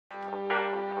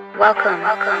Welcome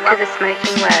to the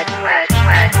Smokin Word.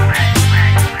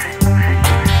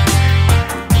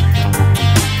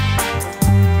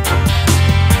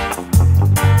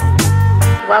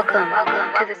 Welcome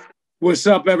to the. What's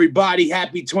up, everybody?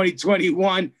 Happy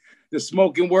 2021. The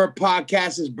Smokin Word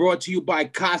podcast is brought to you by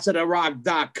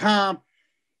CasaDeRock.com.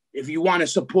 If you want to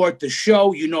support the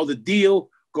show, you know the deal.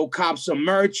 Go cop some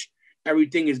merch.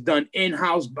 Everything is done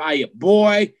in-house by your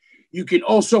boy. You can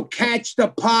also catch the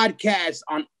podcast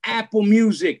on Apple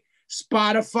Music,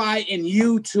 Spotify, and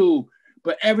YouTube.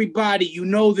 But everybody, you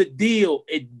know the deal.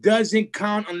 It doesn't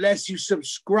count unless you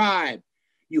subscribe.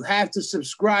 You have to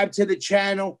subscribe to the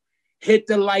channel, hit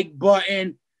the like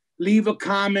button, leave a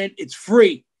comment. It's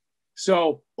free.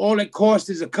 So all it costs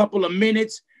is a couple of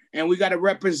minutes, and we got to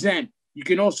represent. You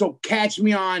can also catch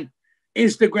me on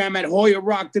Instagram at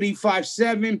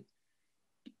HoyaRock357.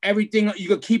 Everything, you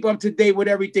can keep up to date with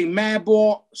everything.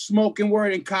 Madball, Smokin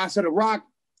Word, and Casa de Rock.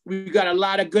 We got a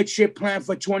lot of good shit planned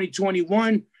for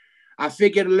 2021. I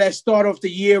figured let's start off the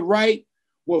year right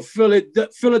with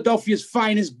Philadelphia's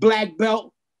finest black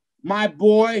belt, my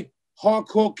boy,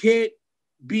 Hardcore Kid,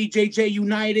 BJJ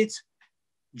United's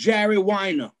Jared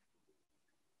Weiner.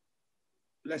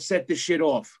 Let's set this shit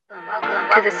off.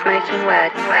 To the Smokin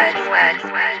Word.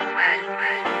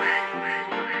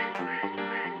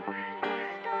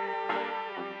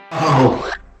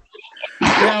 Oh.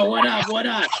 Yo, what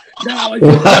up? No,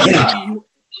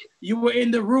 you were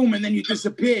in the room and then you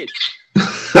disappeared.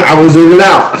 I was in and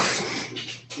out.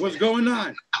 What's going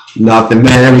on? Nothing,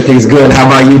 man. Everything's good. How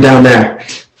about you down there?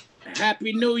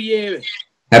 Happy New Year.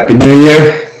 Happy New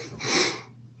Year.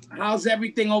 How's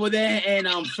everything over there in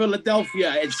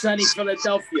Philadelphia? It's sunny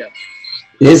Philadelphia.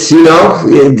 It's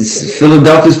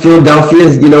Philadelphia's Philadelphia.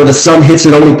 You know, the sun hits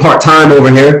it only part-time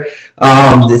over here.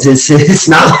 It's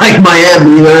not like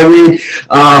Miami, you know what I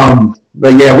mean?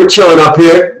 But yeah, we're chilling up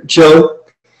here, chilling.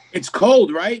 It's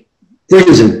cold, right?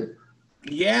 Freezing.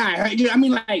 Yeah, I heard, I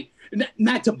mean, like,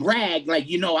 not to brag, like,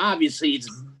 you know, obviously it's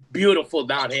beautiful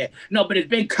down here. No, but it's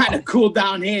been kind of cool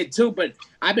down here too. But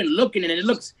I've been looking and it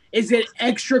looks, is it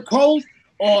extra cold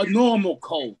or normal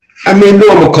cold? I mean,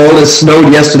 normal cold. It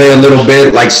snowed yesterday a little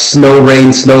bit, like snow,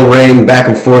 rain, back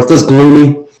and forth. It's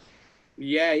gloomy.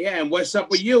 Yeah. And what's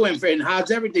up with you and how's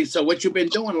everything? So what you been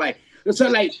doing? Like, so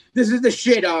like, this is the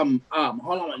shit. Hold on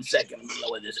 1 second. Let me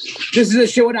lower this. This is the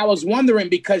shit what I was wondering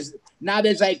because now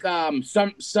there's like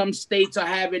some states are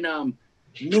having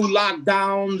new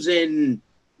lockdowns and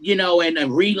you know and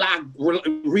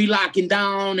relocking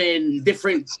down and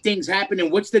different things happening.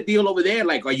 What's the deal over there?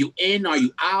 Like, are you in? Are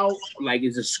you out? Like,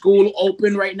 is the school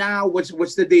open right now?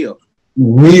 What's the deal?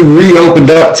 We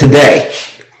reopened up today.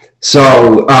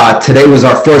 So today was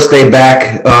our first day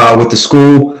back with the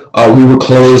school. We were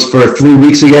closed for 3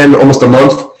 weeks again, almost a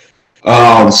month.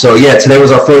 So yeah, today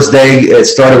was our first day. It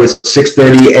started with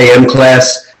 6:30 a.m.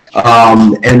 class,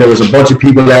 and there was a bunch of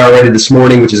people there already this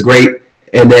morning, which is great.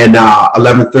 And then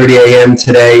 11:30 a.m.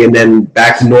 today, and then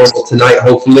back to normal tonight,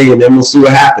 hopefully, and then we'll see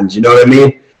what happens. You know what I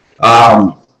mean?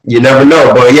 You never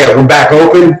know, but yeah, we're back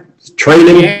open,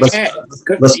 training.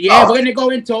 Yeah, we're gonna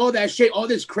go into all that shit, all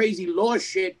this crazy law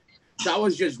shit. So I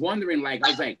was just wondering, like, I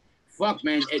was like, fuck,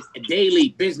 man,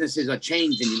 daily businesses are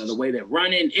changing, you know, the way they're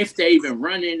running, if they're even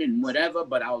running and whatever.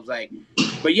 But I was like,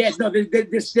 but yeah, no,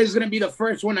 this is going to be the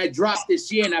first one I dropped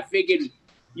this year. And I figured,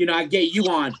 you know, I get you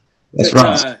on to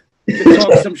talk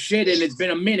some shit. And it's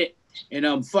been a minute. And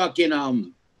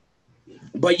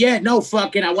but yeah, no,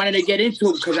 fucking, I wanted to get into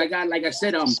it because I got, like I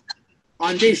said,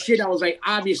 on this shit, I was like,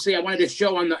 obviously, I wanted to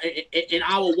show in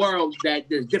our world that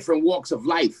there's different walks of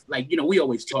life. Like, you know, we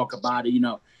always talk about it, you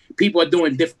know, people are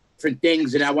doing different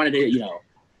things. And I wanted to, you know,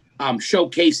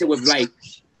 showcase it with like,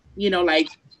 you know, like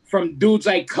from dudes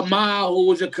like Kamal, who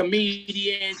was a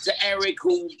comedian, to Eric,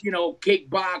 who, you know,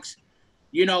 kickbox,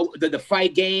 you know, the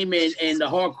fight game and the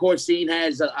hardcore scene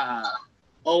has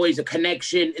always a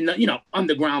connection in the, you know,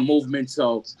 underground movement.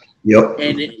 So, yep.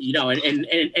 And you know, and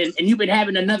you've been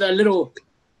having another little,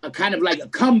 kind of like a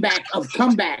comeback of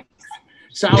comeback.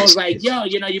 So I was like, yo,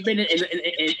 you know, you've been in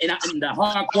the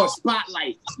hardcore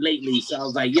spotlight lately. So I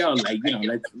was like, yo, like, you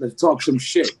know, let's talk some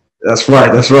shit. That's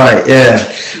right. Yeah.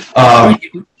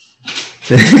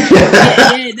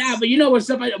 But you know what's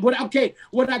up?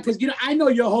 Because you know I know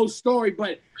your whole story,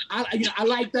 but I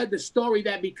like the story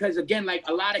that because again, like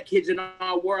a lot of kids in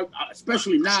our world,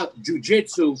 especially now,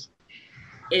 jiu-jitsu,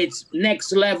 it's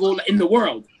next level in the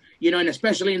world, you know, and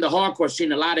especially in the hardcore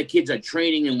scene, a lot of kids are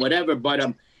training and whatever. But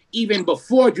even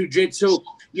before jiu-jitsu,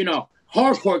 you know,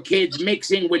 hardcore kids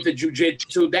mixing with the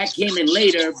jiu-jitsu that came in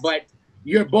later, but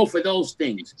you're both of those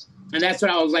things. And that's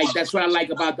what I was like, that's what I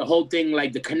like about the whole thing,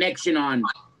 like the connection on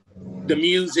the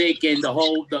music and the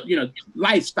whole,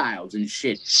 lifestyles and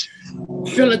shit.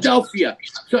 Philadelphia.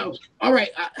 So, all right,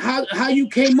 how you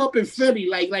came up in Philly?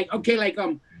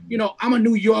 I'm a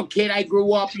New York kid. I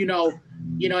grew up,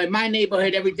 in my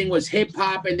neighborhood, everything was hip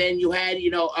hop, and then you had,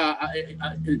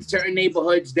 in certain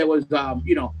neighborhoods there was,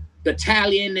 the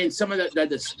Italian, and some of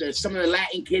the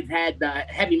Latin kids had the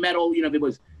heavy metal. It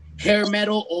was hair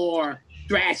metal or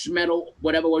thrash metal,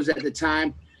 whatever it was at the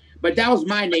time. But that was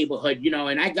my neighborhood,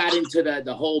 and I got into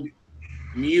the whole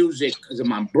music because of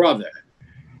my brother.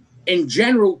 In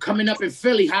general, coming up in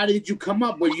Philly, how did you come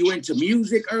up? Were you into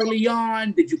music early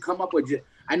on? Did you come up with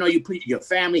I know your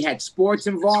family had sports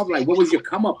involved. Like, what was your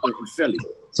come up with in Philly?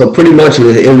 So pretty much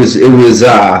it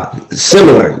was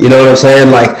similar. You know what I'm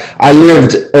saying? Like, I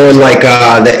lived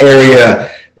on the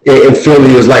area in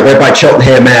Philly. It was like right by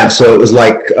Cheltenham Ave. So it was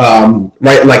like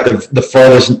right like the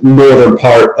farthest northern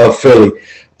part of Philly.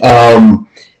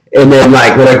 And then,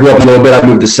 like, when I grew up a little bit, I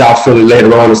moved to South Philly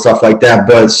later on and stuff like that.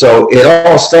 But so it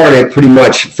all started pretty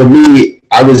much for me.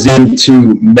 I was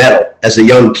into metal as a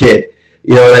young kid.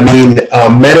 You know what I mean?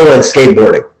 Metal and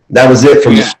skateboarding. That was it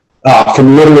from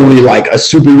literally like a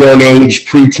super young age,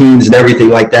 preteens and everything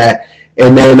like that.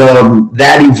 And then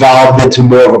that evolved into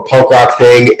more of a punk rock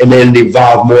thing, and then it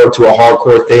evolved more to a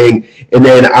hardcore thing. And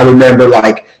then I remember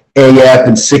like AF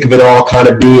and Sick of It All kind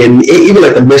of being, even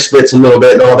like the Misfits a little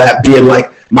bit and all that being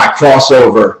like my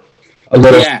crossover a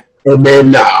little. Yeah. And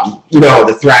then,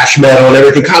 the thrash metal and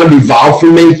everything kind of evolved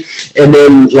for me. And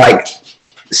then like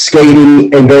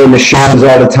skating and going to shows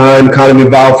all the time kind of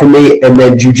evolved for me. And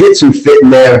then jiu-jitsu fit in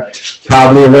there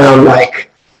probably around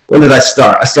like, when did I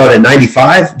start? I started in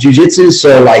 95 jiu-jitsu.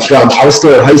 So like I was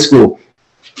still in high school.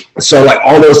 So like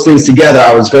all those things together,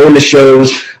 I was going to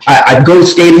shows. I'd go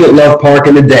skating at Love Park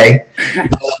in the day,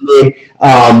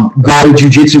 go to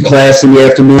jiu-jitsu class in the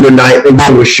afternoon or night, and go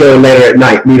to a show later at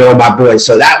night, meet all my boys.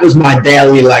 So that was my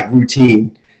daily like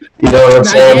routine. You know what I'm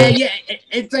saying? Yeah.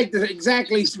 It's like the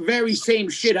exactly very same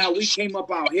shit how we came up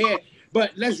out here.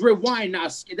 But let's rewind now.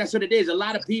 That's what it is. A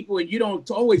lot of people, and you don't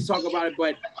always talk about it,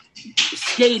 but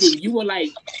skating, you were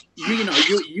like,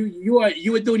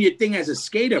 you were doing your thing as a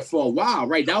skater for a while,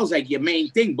 right? That was like your main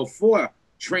thing before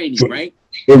training, right?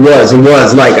 It was.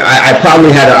 Like I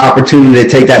probably had an opportunity to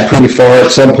take that pretty far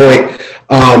at some point,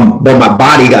 but my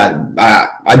body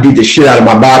I beat the shit out of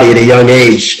my body at a young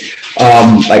age.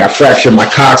 Like I fractured my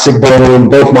coccyx bone,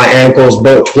 both my ankles,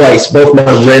 both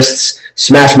my wrists,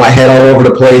 smashed my head all over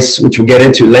the place, which we'll get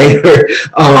into later.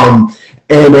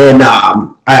 And then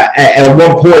at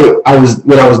one point,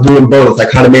 when I was doing both, I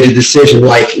kind of made a decision,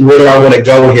 like, where do I want to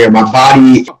go here? My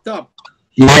body.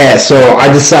 Yeah, so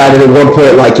I decided at one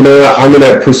point, like, you know what, I'm going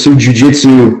to pursue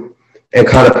jiu-jitsu and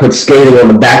kind of put skating on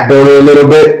the back burner a little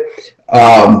bit.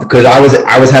 Because I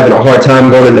was having a hard time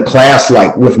going into class,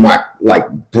 like with my like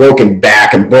broken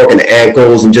back and broken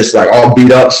ankles and just like all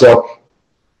beat up. So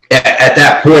at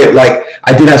that point, like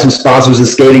I did have some sponsors in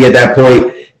skating at that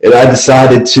point, and I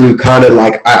decided to kind of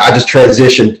like I just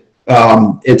transitioned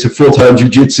into full-time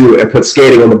jiu-jitsu and put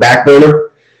skating on the back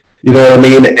burner. You know what I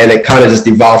mean? And it kind of just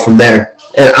evolved from there.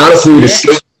 And honestly,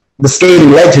 the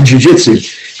skating led to jiu-jitsu,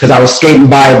 because I was skating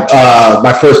by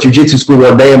my first jiu-jitsu school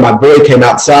one day, and my boy came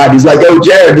outside. He's like, "Yo,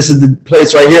 Jared, this is the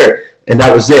place right here," and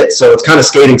that was it. So it's kind of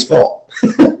skating's fault.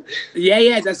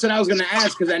 Yeah, that's what I was gonna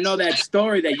ask, because I know that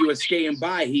story that you were skating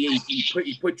by. He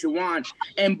put you on,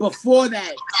 and before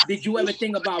that, did you ever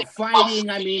think about fighting?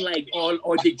 I mean, like,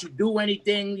 or did you do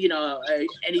anything?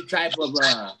 Any type of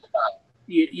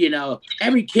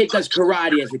every kid does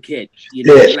karate as a kid.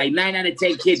 Like 9 out of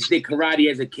 10 kids did karate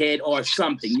as a kid or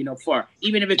something. For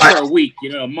even if it's for a week,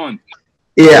 a month.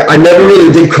 Yeah, I never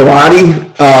really did karate.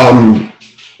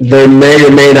 There may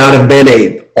or may not have been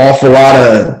an awful lot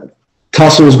of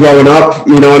tussles growing up.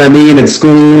 You know what I mean? In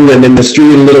school and in the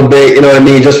street a little bit. You know what I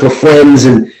mean? Just for friends,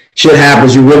 and shit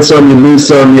happens. You win some, you lose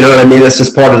some. You know what I mean? That's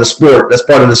just part of the sport. That's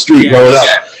part of the street growing up.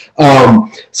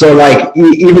 So like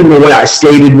even the way I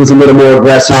skated was a little more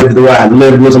aggressive. The way I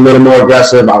lived was a little more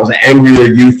aggressive. I was an angrier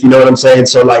youth. You know what I'm saying?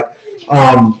 So like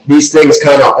these things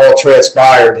kind of all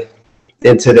transpired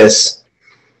into this.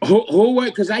 Who were?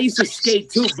 Because I used to skate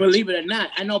too. Believe it or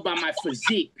not, I know about my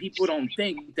physique. People don't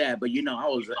think that, but I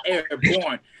was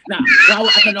airborne. Now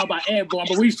I don't know about airborne,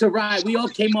 but we used to ride. We all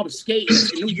came up skating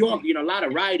in New York. A lot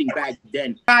of riding back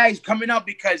then. Guys coming up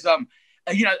because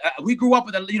we grew up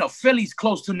with Philly's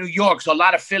close to New York, so a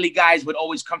lot of Philly guys would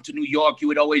always come to New York. It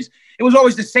was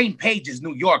always the same page as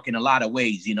New York in a lot of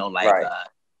ways. Right.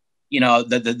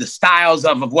 The styles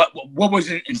of what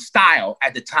was in style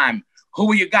at the time. Who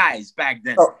were you guys back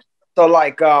then? So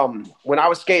like when I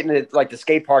was skating at like the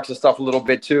skate parks and stuff a little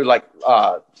bit too, like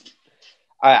I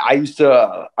I used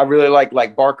to, I really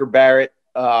like Barker Barrett,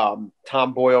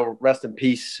 Tom Boyle, rest in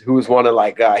peace, who was one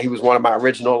of he was one of my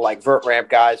original like vert ramp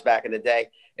guys back in the day.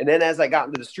 And then as I got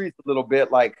into the streets a little bit,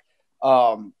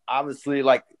 obviously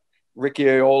like Ricky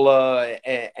Ayola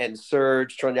and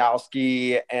Serge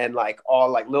Tronyowski and like all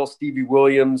like Lil Stevie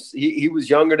Williams. He was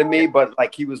younger than me, but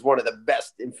like he was one of the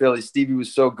best in Philly. Stevie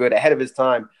was so good, ahead of his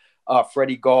time.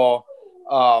 Freddie Gall.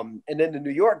 And then the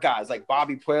New York guys like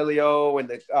Bobby Puelio and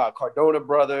the Cardona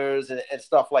brothers and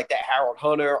stuff like that, Harold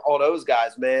Hunter, all those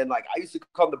guys, man. Like I used to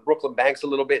come to Brooklyn Banks a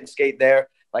little bit and skate there.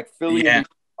 Like Philly and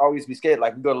always be skating.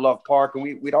 Like we go to Love Park and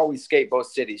we'd always skate both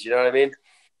cities. You know what I mean?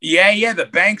 Yeah. The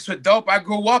Banks were dope. I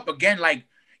grew up again, like,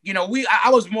 you know,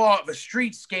 I was more of a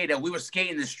street skater. We were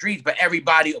skating the streets, but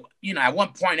everybody, you know, at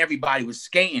one point everybody was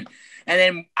skating. And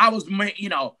then I was, you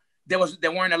know, there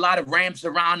weren't a lot of ramps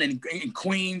around in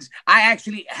Queens. I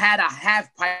actually had a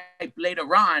half pipe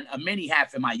later on, a mini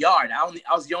half in my yard. I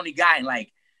was the only guy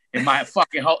in my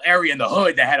fucking whole area in the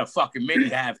hood that had a fucking mini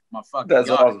half in my fucking That's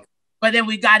yard. awesome. But then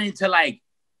we got into like,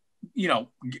 you know,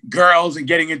 girls and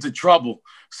getting into trouble.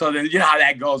 So then you know how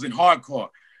that goes in hardcore.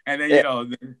 And then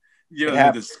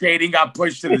the skating got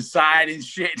pushed to the side and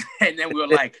shit. And then we were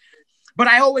like, but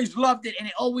I always loved it, and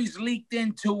it always leaked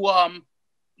into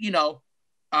you know.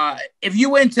 If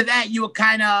you were into that, you were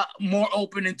kind of more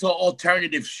open into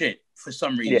alternative shit for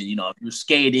some reason. Yeah. You know, if you were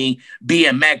skating,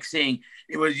 BMXing,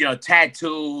 it was, you know,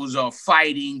 tattoos or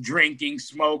fighting, drinking,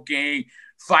 smoking,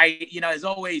 fight. You know, it's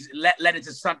always led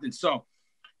into something. So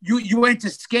you went into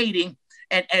skating,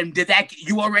 and did that?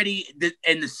 You already did,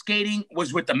 and the skating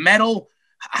was with the metal.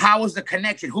 How was the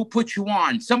connection? Who put you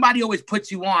on? Somebody always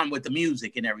puts you on with the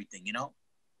music and everything, you know.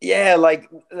 Yeah, like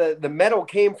the metal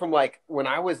came from like when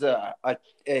I was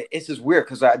it's just weird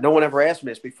because no one ever asked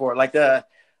me this before. Like a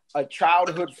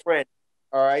childhood friend,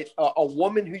 all right, a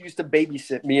woman who used to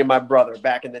babysit me and my brother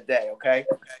back in the day. Okay,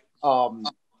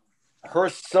 her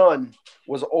son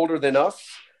was older than us,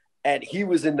 and he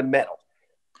was into metal,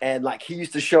 and like he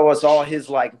used to show us all his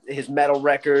metal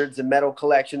records and metal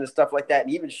collection and stuff like that, and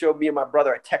he even showed me and my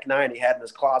brother a Tech 9 he had in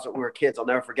his closet when we were kids. I'll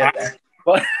never forget that.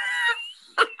 But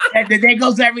and there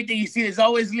goes everything you see. There's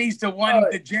always leads to one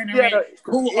degenerate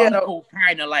uncle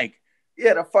kind of like.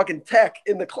 Yeah, the fucking Tech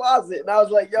in the closet. And I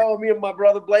was like, yo, me and my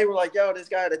brother Blaine were like, yo, this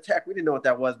guy had a Tech. We didn't know what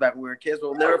that was back when we were kids.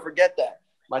 We'll never forget that.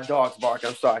 My dog's bark.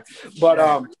 I'm sorry.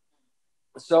 But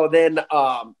so then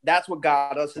that's what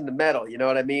got us into metal. You know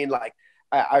what I mean? Like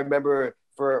I remember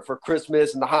for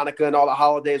Christmas and the Hanukkah and all the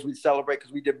holidays we'd celebrate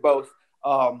because we did both.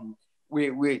 I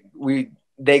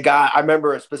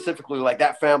remember specifically like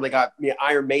that family got me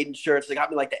Iron Maiden shirts. They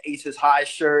got me like the Aces High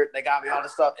shirt. They got me all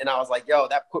this stuff. And I was like, yo,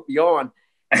 that put me on.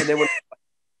 And then when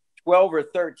 12 or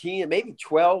 13, maybe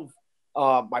 12,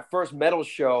 my first metal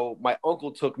show, my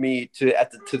uncle took me to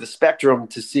the Spectrum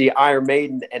to see Iron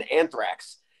Maiden and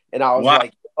Anthrax. And I was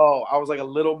like, oh, I was like a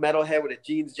little metalhead with a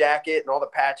jeans jacket and all the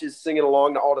patches singing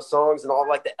along to all the songs, and all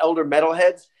like the elder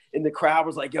metalheads in the crowd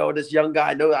was like, yo, this young guy,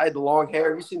 I had the long hair.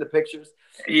 Have you seen the pictures?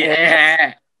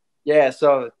 Yeah. Yeah.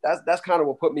 So that's kind of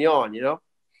what put me on, you know?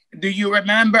 Do you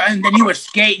remember? And then you were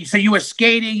skating. So you were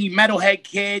skating, you metalhead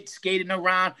kid, skating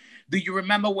around. Do you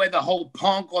remember where the whole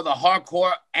punk or the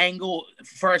hardcore angle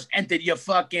first entered your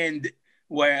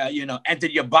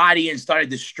entered your body and started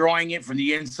destroying it from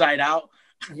the inside out?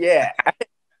 Yeah,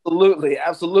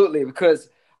 absolutely. Because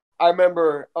I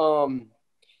remember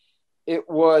it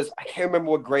was, I can't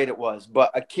remember what grade it was,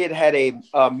 but a kid had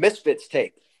a Misfits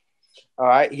tape. All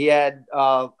right, he had,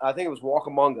 I think it was Walk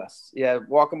Among Us. Yeah,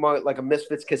 Walk Among, like a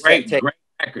Misfits cassette tape. Great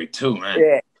record too, man.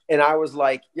 Yeah, and I was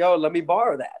like, yo, let me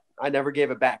borrow that. I never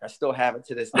gave it back. I still have it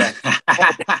to this day.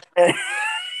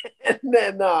 and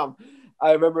then I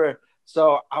remember,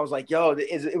 so I was like, yo,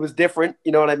 it was different.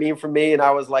 You know what I mean, for me. And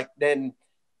I was like, then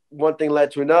one thing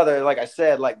led to another. Like I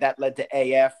said, like that led to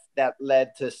AF. That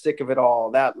led to Sick of It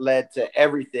All. That led to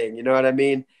everything. You know what I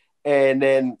mean? And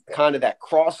then kind of that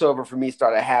crossover for me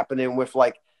started happening with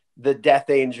like the Death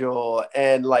Angel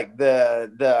and like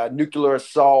the Nuclear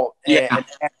Assault and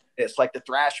it's like the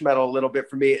thrash metal a little bit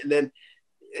for me. And then,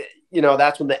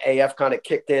 that's when the AF kind of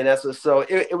kicked in. So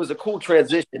it was a cool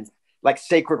transition, like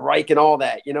Sacred Reich and all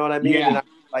that. You know what I mean? Yeah.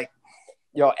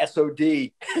 And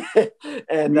SOD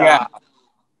and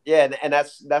and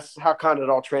that's how kind of it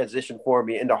all transitioned for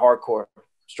me into hardcore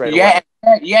straight away.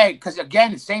 Yeah, because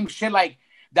again, same shit. Like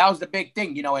that was the big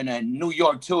thing, in New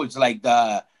York too. It's like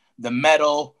the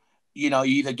metal. You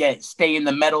either stay in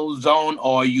the metal zone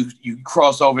or you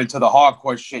cross over into the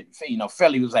hardcore shit.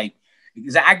 Philly was like,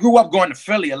 because I grew up going to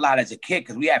Philly a lot as a kid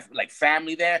because we have like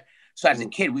family there. So as a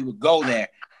kid, we would go there.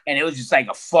 And it was just like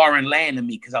a foreign land to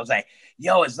me because I was like,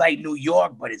 yo, it's like New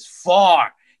York, but it's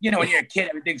far. You know, when you're a kid,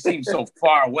 everything seems so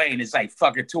far away, and it's like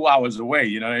fucking 2 hours away.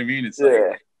 You know what I mean? It's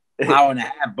like an hour and a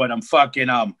half, but I'm fucking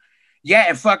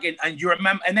yeah, and you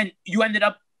remember, and then you ended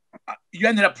up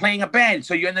playing a band.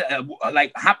 So you ended up,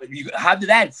 like how you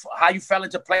fell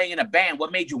into playing in a band?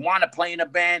 What made you want to play in a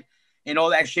band and all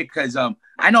that shit? Because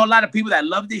I know a lot of people that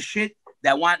love this shit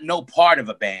that want no part of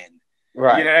a band.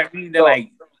 Right. You know what I mean? They're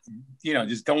like, you know,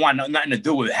 just don't want nothing to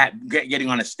do with getting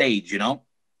on a stage, you know?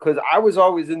 Because I was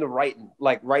always into writing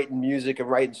music and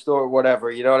writing story, whatever,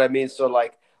 you know what I mean? So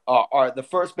like the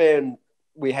first band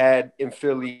we had in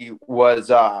Philly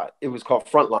was it was called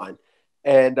Frontline.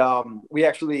 And we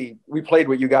played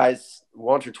with you guys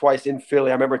once or twice in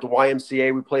Philly. I remember at the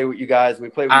YMCA we played with you guys. I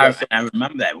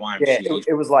remember that YMCA. Yeah,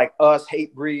 it was like us,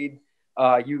 Hatebreed,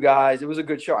 you guys. It was a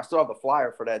good show. I still have the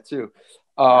flyer for that too.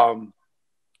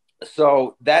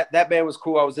 So that band was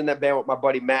cool. I was in that band with my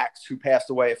buddy Max, who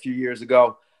passed away a few years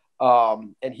ago.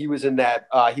 And he was in that.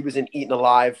 He was in Eaten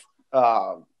Alive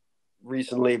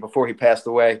recently before he passed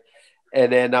away.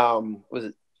 And then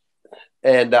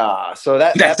so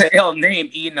that's an ill name,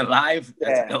 Eaten Alive.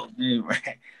 That's yeah. an ill name,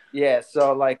 right? Yeah.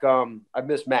 So like I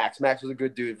miss Max. Max was a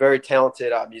good dude, very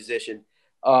talented musician.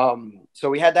 So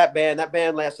we had that band. That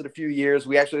band lasted a few years.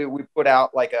 We put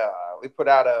out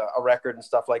a record and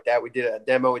stuff like that. We did a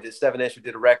demo. We did 7-inch. We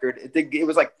did a record. It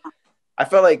was like, I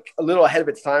felt like a little ahead of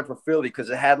its time for Philly because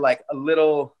it had like a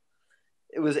little.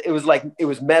 It was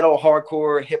metal,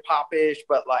 hardcore, hip hop ish,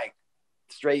 but like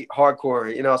straight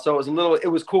hardcore, you know. So it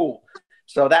was cool.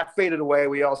 So that faded away.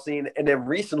 We all seen, and then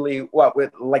recently,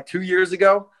 with like 2 years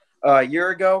ago, a year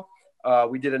ago,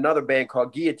 we did another band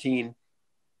called Guillotine.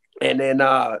 And then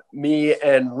me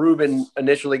and Ruben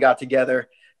initially got together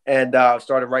and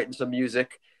started writing some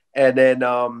music. And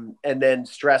then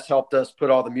Stress helped us put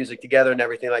all the music together and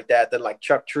everything like that. Then like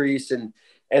Chuck Treese and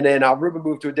then Ruben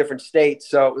moved to a different state.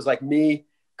 So it was like me,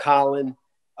 Colin,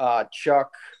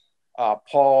 Chuck,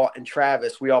 Paul, and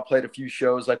Travis. We all played a few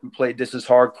shows. Like we played This Is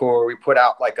Hardcore. We put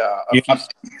out like a few.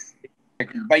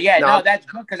 But yeah, no, that's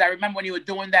good because I remember when you were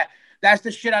doing that. That's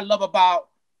the shit I love about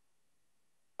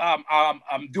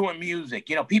doing music.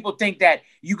 You know, people think that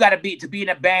you got to be in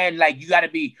a band, like you got to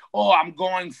be, I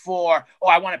want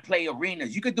to play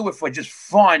arenas. You could do it for just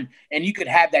fun, and you could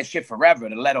have that shit forever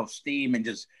to let off steam and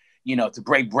just, you know, to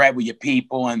break bread with your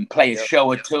people and play a show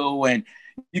or two, and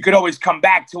you could always come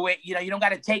back to it. You know, you don't got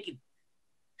to take it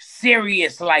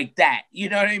serious like that. You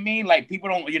know what I mean? Like people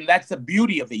don't. You know, that's the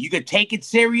beauty of it. You could take it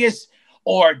serious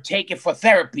or take it for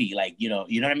therapy. Like you know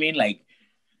what I mean? Like.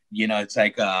 You know, it's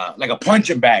like a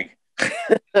punching bag.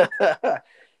 You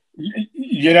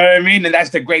know what I mean? And that's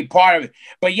the great part of it.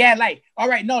 But yeah, like, all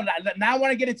right, no, now I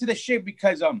want to get into the shit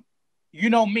because, you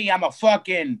know me, I'm a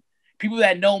fucking, people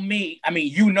that know me, I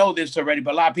mean, you know this already,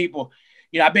 but a lot of people,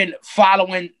 you know, I've been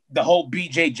following the whole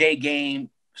BJJ game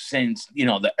since, you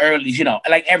know, the early, you know,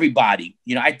 like everybody,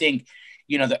 you know, I think,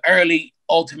 you know, the early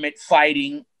Ultimate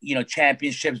Fighting, you know,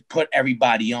 championships put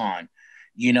everybody on.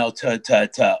 You know,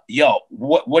 yo,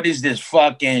 what is this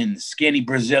fucking skinny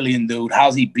Brazilian dude?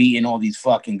 How's he beating all these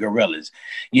fucking gorillas?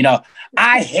 You know,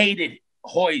 I hated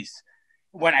Royce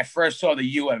when I first saw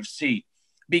the UFC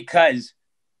because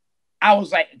I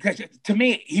was like, because to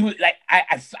me, he was like,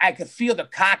 I could feel the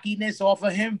cockiness off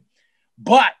of him,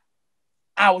 but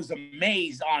I was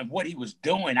amazed on what he was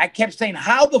doing. I kept saying,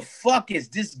 how the fuck is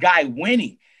this guy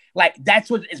winning? Like, that's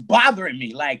what is bothering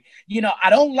me. Like, you know, I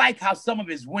don't like how some of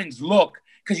his wins look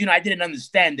because, you know, I didn't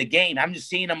understand the game. I'm just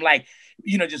seeing him like,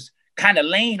 you know, just kind of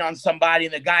laying on somebody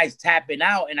and the guy's tapping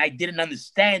out and I didn't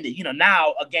understand it. You know,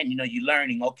 now, again, you know, you're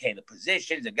learning, okay, the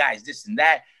positions, the guys, this and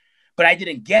that. But I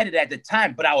didn't get it at the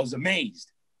time, but I was amazed.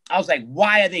 I was like,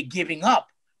 why are they giving up?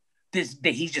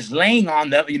 He's just laying on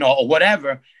them, you know, or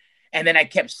whatever. And then I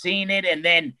kept seeing it. And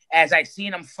then as I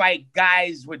seen him fight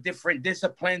guys with different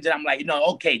disciplines, and I'm like, you know,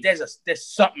 okay, there's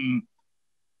something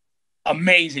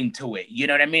amazing to it. You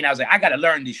know what I mean? I was like, I got to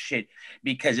learn this shit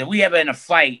because if we ever in a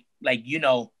fight, like, you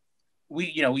know,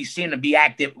 we seem to be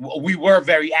active. We were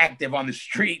very active on the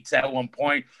streets at one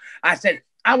point. I said,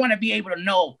 I want to be able to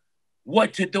know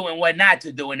what to do and what not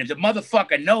to do. And if the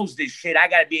motherfucker knows this shit, I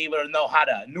got to be able to know how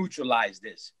to neutralize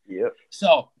this. Yep.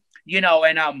 So, you know,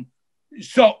 and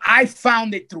so I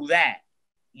found it through that.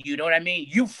 You know what I mean?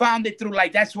 You found it through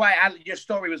like, that's why your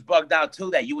story was bugged out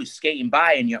too, that you was skating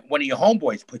by and one of your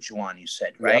homeboys put you on, you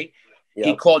said, right? Yep.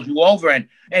 He called you over and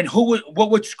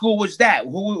which school was that?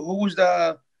 Who was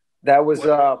the? That was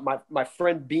my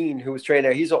friend Bean, who was training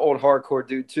there. He's an old hardcore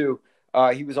dude too.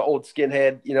 He was an old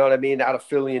skinhead, you know what I mean? Out of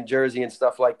Philly and Jersey and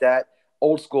stuff like that.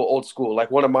 Old school, like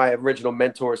one of my original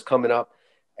mentors coming up.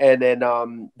 And then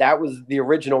that was the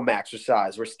original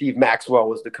Maxercise where Steve Maxwell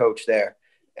was the coach there.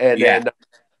 And then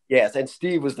yes, and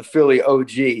Steve was the Philly OG,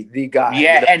 the guy.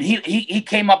 Yeah, and he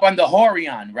came up under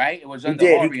Horion, right? It was under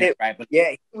Horion, right? But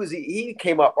yeah, he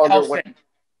came up under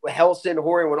Helson,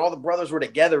 Horion, when all the brothers were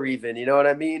together, even, you know what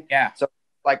I mean? Yeah. So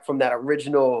like from that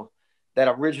original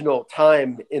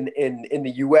time in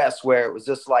the US where it was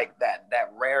just like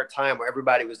that rare time where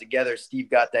everybody was together. Steve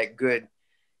got that good.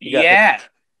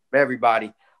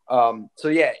 Everybody. So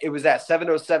yeah, it was at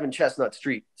 707 Chestnut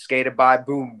Street. Skated by,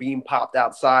 boom, beam popped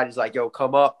outside. He's like, yo,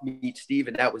 come up, meet Steve,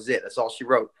 and that was it. That's all she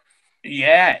wrote.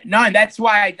 Yeah, no, and that's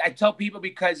why I tell people,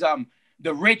 because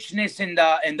the richness and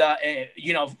the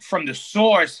you know, from the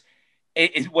source,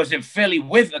 it was in Philly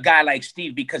with a guy like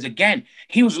Steve, because again,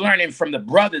 he was learning from the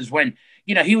brothers when,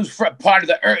 you know, he was part of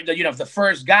the you know, the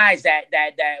first guys that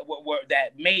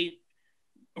made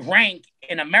rank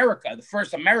in America, the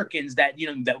first Americans that, you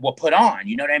know, that were put on,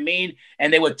 you know what I mean?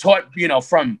 And they were taught, you know,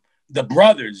 from the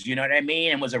brothers, you know what I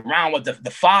mean? And was around with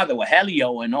the father, with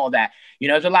Helio and all that. You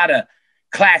know, there's a lot of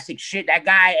classic shit. That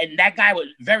guy was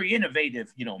very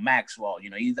innovative, you know, Maxwell.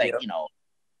 You know, he's like, you know,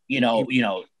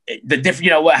 the different, you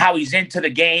know, how he's into the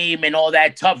game and all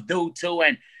that, tough dude too.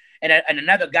 And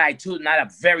another guy too, not a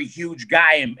very huge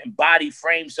guy in body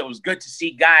frame. So it was good to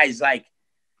see guys like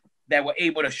that were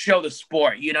able to show the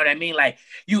sport. You know what I mean? Like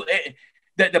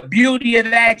the beauty of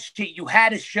that shit, you had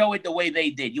to show it the way they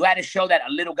did. You had to show that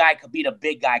a little guy could beat a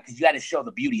big guy, because you had to show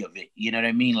the beauty of it. You know what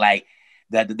I mean? Like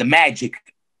the magic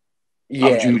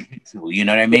of jiu-jitsu. You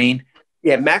know what I mean?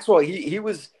 Yeah, Maxwell, he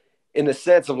was in the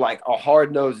sense of like a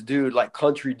hard-nosed dude, like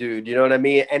country dude. You know what I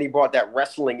mean? And he brought that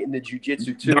wrestling into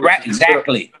jiu-jitsu too.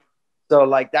 Exactly. So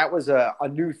like that was a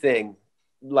new thing,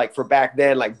 like for back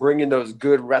then, like bringing those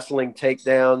good wrestling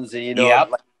takedowns and, you know,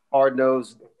 like hard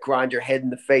nosed, grind your head in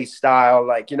the face style.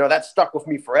 Like, you know, that stuck with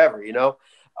me forever, you know?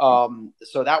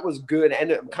 So that was good.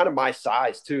 And kind of my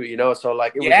size too, you know? So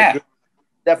like, it was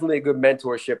definitely a good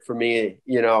mentorship for me,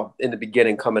 you know, in the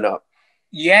beginning coming up.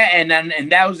 Yeah.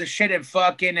 And that was the shit and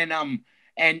fucking,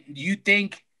 and you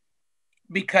think,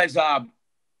 because,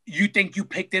 you think you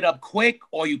picked it up quick,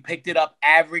 or you picked it up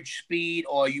average speed,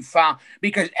 or you found,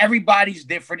 because everybody's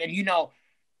different. And, you know,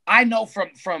 I know from,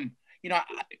 you know,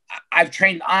 I've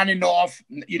trained on and off,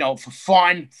 you know, for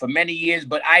fun for many years,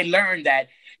 but I learned that,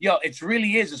 it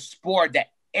really is a sport that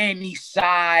any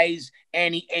size,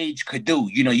 any age could do.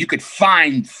 You know, you could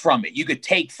find from it, you could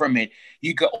take from it,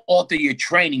 you could alter your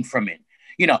training from it.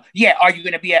 You know, are you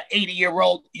going to be an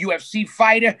 80-year-old UFC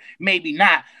fighter? Maybe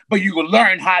not, but you will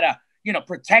learn how to, you know,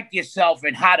 protect yourself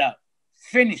and how to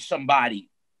finish somebody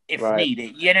if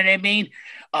needed. You know what I mean?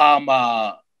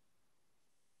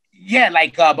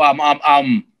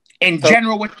 In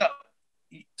general with the.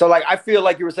 So like, I feel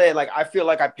like you were saying, like, I feel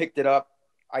like I picked it up,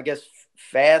 I guess,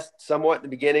 fast somewhat in the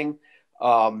beginning,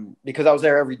 because I was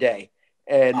there every day.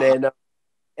 And then,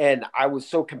 and I was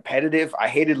so competitive. I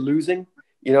hated losing.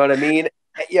 You know what I mean?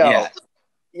 You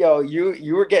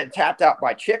were getting tapped out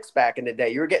by chicks back in the day.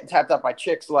 You were getting tapped out by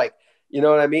chicks like, you know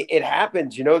what I mean? It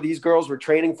happens. You know, these girls were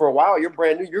training for a while. You're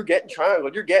brand new. You're getting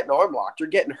triangled. You're getting arm locked. You're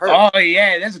getting hurt. Oh,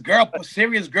 yeah. There's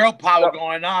serious girl power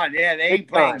going on. Yeah, they ain't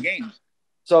playing games.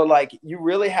 So, like, you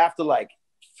really have to, like,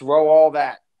 throw all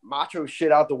that macho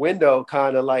shit out the window,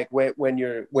 kind of like when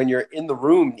you're in the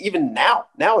room. Even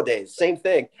nowadays, same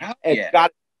thing. And you got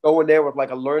to go in there with,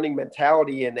 like, a learning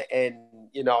mentality and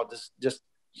you know, just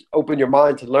open your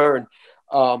mind to learn.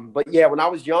 But, yeah, when I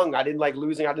was young, I didn't like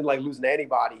losing. I didn't like losing to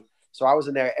anybody. So I was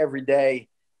in there every day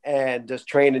and just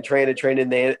training.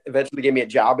 They eventually gave me a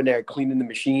job in there, cleaning the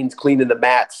machines, cleaning the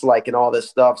mats, like, and all this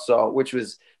stuff. So,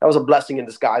 that was a blessing in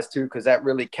disguise too, because that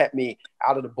really kept me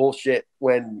out of the bullshit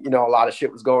when, you know, a lot of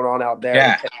shit was going on out there.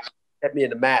 Yeah. Kept me in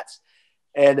the mats.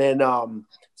 And then,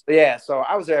 so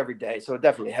I was there every day. So it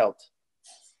definitely helped.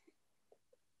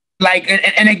 Like,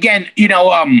 and again, you know,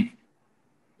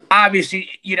 obviously,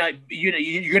 you know,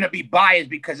 you're gonna be biased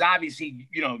because obviously,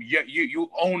 you know, you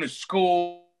own a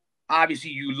school.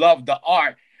 Obviously, you love the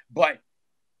art, but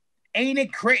ain't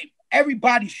it crazy?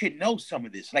 Everybody should know some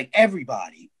of this. Like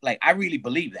everybody, like I really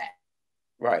believe that.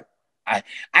 Right.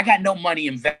 I got no money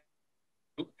invested,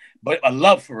 but a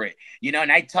love for it, you know.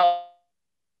 And I tell,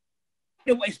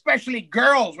 especially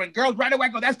girls, when girls right away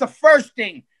go, that's the first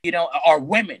thing, you know, or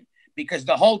women, because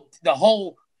the whole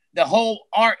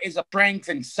art is a strength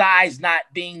and size not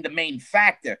being the main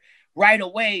factor. Right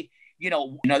away, you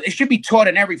know, it should be taught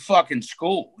in every fucking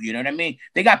school. You know what I mean?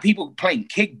 They got people playing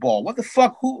kickball. What the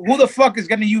fuck? Who the fuck is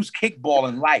gonna use kickball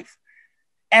in life?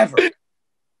 Ever?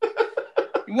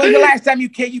 When was the last time you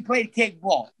played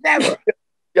kickball? Never.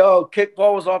 Yo,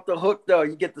 kickball was off the hook though.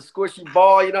 You get the squishy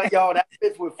ball, yo, that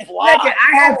bitch would fly. Look,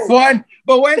 I had fun,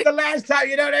 but when's the last time?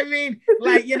 You know what I mean?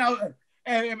 Like,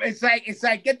 it's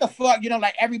like get the fuck,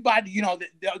 like everybody,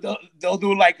 they'll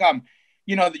do like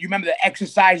you remember the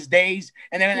exercise days,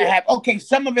 and then they have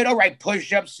some of it, all right,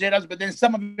 push-ups, sit-ups, but then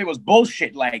some of it was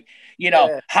bullshit, like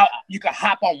how you could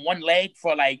hop on one leg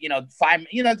for like 5,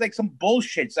 it's like some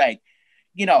bullshit. It's like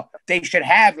they should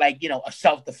have like a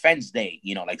self-defense day,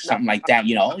 like something like that,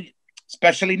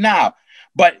 especially now.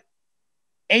 But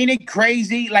ain't it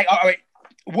crazy? Like, all right,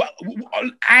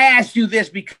 I asked you this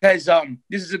because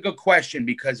this is a good question,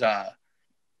 because a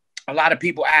lot of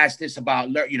people ask this about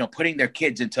putting their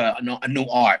kids into a new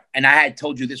art, and I had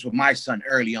told you this with my son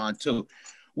early on too.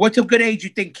 What's a good age you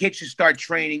think kids should start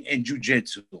training in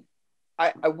jiu-jitsu?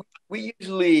 We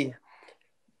usually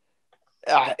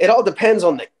it all depends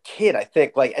on the kid, I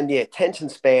think, like, and the attention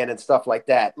span and stuff like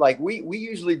that. Like we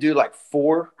usually do like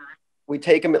 4. We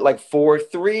take them at like 4,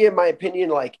 3, in my opinion.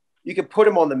 Like you can put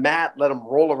them on the mat, let them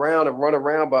roll around and run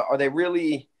around, but are they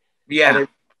really? Yeah. Are they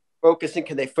focusing?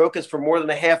 Can they focus for more than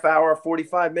a half hour,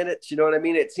 45 minutes? You know what I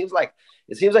mean? It seems like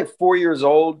 4 years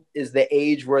old is the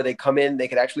age where they come in. They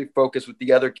could actually focus with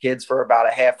the other kids for about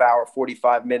a half hour,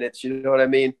 45 minutes. You know what I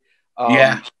mean?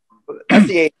 Yeah. That's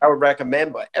the age I would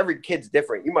recommend, but every kid's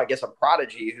different. You might get some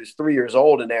prodigy who's 3 years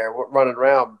old in there running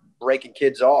around breaking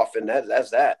kids off, and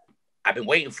that's that. I've been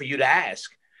waiting for you to ask.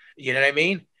 You know what I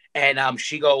mean? And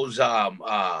she goes,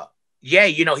 yeah,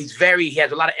 he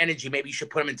has a lot of energy. Maybe you should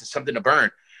put him into something to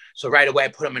burn. So right away, I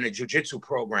put him in a jiu-jitsu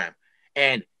program.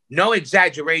 And no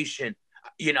exaggeration,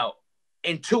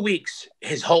 in 2 weeks,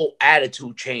 his whole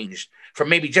attitude changed from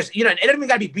maybe just, it doesn't even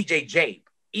got to be BJJ.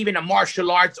 Even a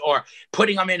martial arts, or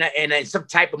putting them in some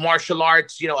type of martial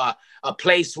arts, a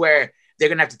place where they're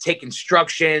going to have to take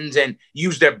instructions and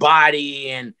use their body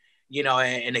and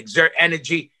exert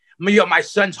energy. My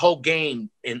son's whole game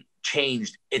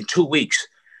changed in 2 weeks.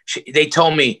 They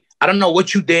told me, I don't know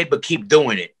what you did, but keep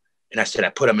doing it. And I said, I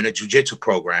put him in a jiu-jitsu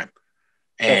program.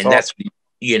 And that's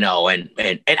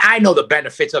and I know the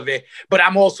benefits of it, but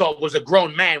I'm also was a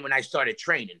grown man when I started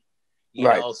training,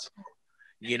 right.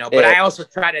 But I also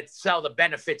try to sell the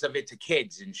benefits of it to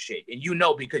kids and shit. And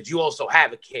because you also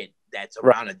have a kid that's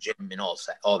around a gym and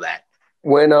all that.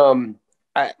 When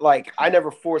I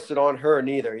never forced it on her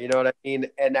neither, you know what I mean?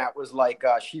 And that was like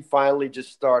she finally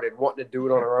just started wanting to do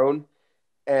it on her own.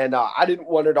 And I didn't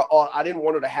want her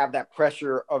to have that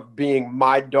pressure of being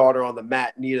my daughter on the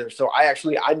mat neither. So I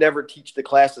never teach the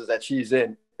classes that she's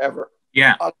in ever.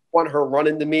 Yeah. I don't want her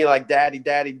running to me like daddy,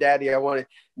 daddy, daddy.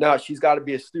 No, she's got to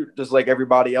be a student just like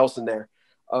everybody else in there.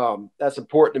 That's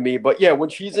important to me. But yeah, when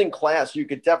she's in class, you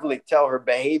could definitely tell her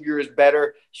behavior is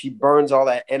better. She burns all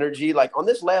that energy. Like on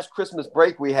this last Christmas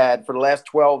break we had for the last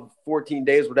 12, 14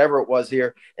 days, whatever it was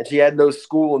here, and she had no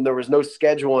school and there was no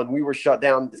schedule and we were shut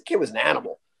down. This kid was an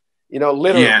animal,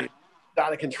 literally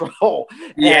out of control.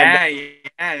 Yeah.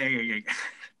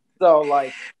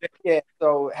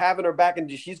 So having her back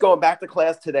she's going back to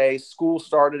class today. School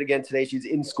started again today. She's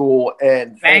in school,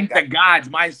 and thank the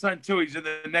gods. My son too. He's in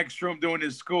the next room doing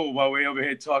his school while we're over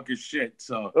here talking shit.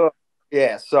 So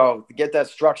so to get that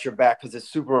structure back because it's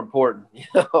super important.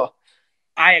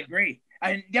 I agree.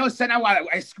 And there was something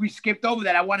we skipped over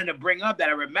that I wanted to bring up that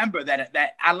I remember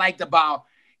that I liked about.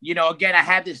 Again, I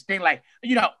had this thing like,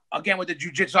 again, with the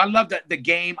jiu-jitsu, I love the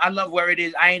game. I love where it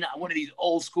is. I ain't one of these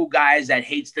old school guys that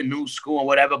hates the new school or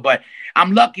whatever, but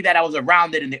I'm lucky that I was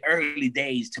around it in the early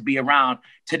days to be around,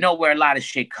 to know where a lot of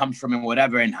shit comes from and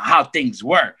whatever and how things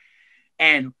were.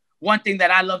 And one thing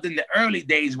that I loved in the early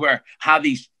days were how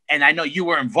and I know you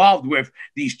were involved with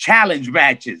these challenge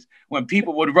matches when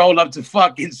people would roll up to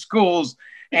fucking schools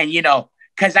and,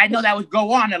 because I know that would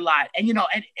go on a lot. And,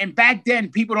 and back then,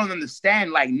 people don't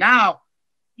understand. Like now,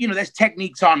 there's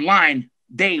techniques online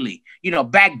daily.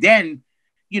 Back then,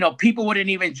 people wouldn't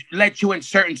even let you in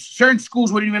certain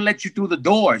schools wouldn't even let you through the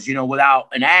doors, without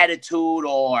an attitude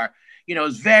or,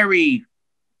 it's very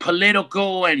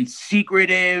political and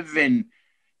secretive. And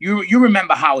you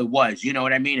remember how it was, you know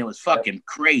what I mean? It was fucking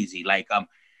crazy. Like,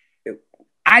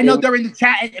 I know during the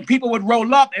chat, and people would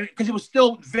roll up because it was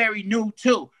still very new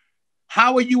too.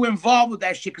 How are you involved with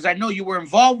that shit? Because I know you were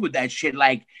involved with that shit,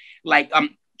 like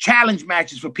challenge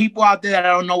matches for people out there that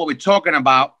I don't know what we're talking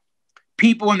about.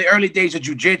 People in the early days of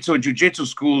jiu-jitsu and jiu-jitsu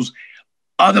schools,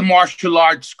 other martial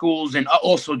arts schools, and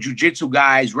also jiu-jitsu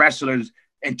guys, wrestlers,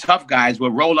 and tough guys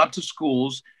would roll up to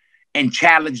schools and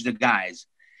challenge the guys.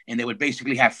 And they would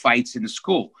basically have fights in the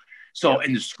school. So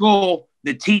in the school,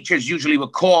 the teachers usually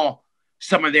would call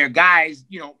some of their guys,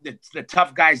 the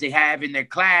tough guys they have in their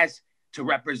class, to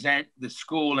represent the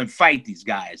school and fight these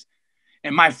guys.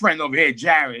 And my friend over here,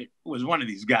 Jared, was one of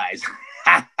these guys.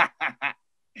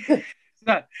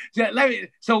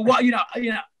 So what,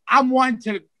 I'm one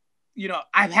to,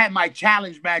 I've had my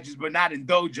challenge matches, but not in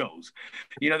dojos.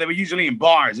 They were usually in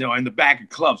bars, in the back of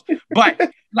clubs. But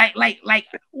like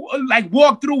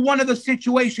walk through one of the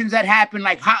situations that happened.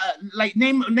 Like how,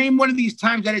 name one of these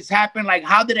times that it's happened. Like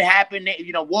how did it happen?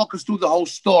 Walk us through the whole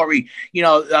story.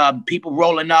 People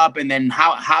rolling up, and then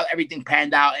how everything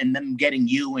panned out, and them getting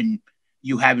you and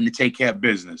you having to take care of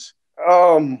business.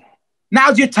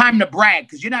 Now's your time to brag,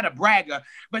 because you're not a bragger,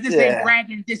 but this ain't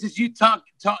bragging. This is you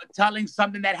telling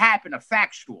something that happened, a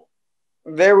factual.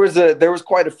 There was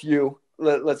quite a few,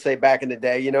 let's say back in the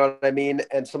day, you know what I mean?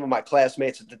 And some of my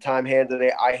classmates at the time handled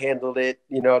it. I handled it.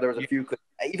 There was a few.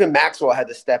 Even Maxwell had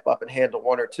to step up and handle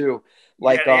one or two.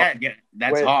 That's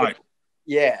hard.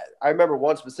 I remember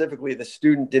one specifically, the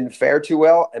student didn't fare too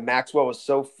well, and Maxwell was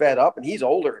so fed up, and he's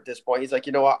older at this point. He's like,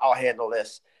 you know what, I'll handle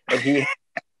this. And he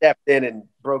stepped in and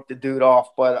broke the dude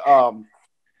off. But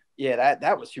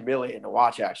that was humiliating to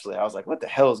watch, actually. I was like, what the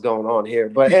hell is going on here?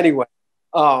 But anyway,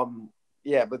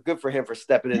 but good for him for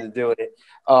stepping in and doing it.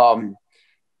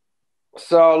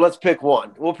 So let's pick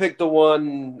one. We'll pick the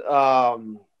one.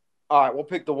 All right, we'll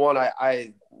pick the one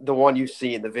the one you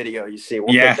see in the video you see.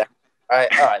 We'll pick that.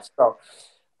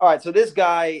 All right. So this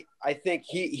guy, I think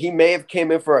he may have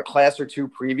came in for a class or two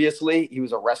previously. He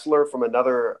was a wrestler from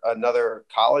another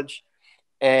college,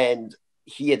 and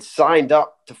he had signed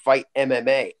up to fight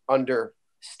MMA under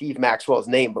Steve Maxwell's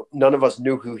name, but none of us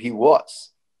knew who he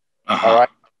was. All right.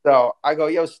 So I go,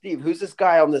 yo, Steve, who's this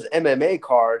guy on this MMA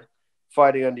card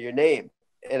fighting under your name?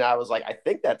 And I was like, I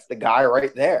think that's the guy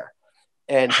right there.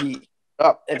 And he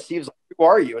up, and Steve's like, who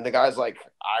are you? And the guy's like,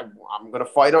 I'm going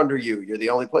to fight under you. You're the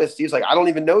only place. Steve's like, I don't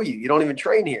even know you. You don't even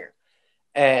train here.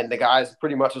 And the guy's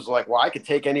pretty much was like, well, I could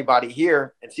take anybody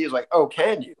here. And Steve's like, oh,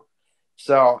 can you?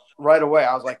 So right away,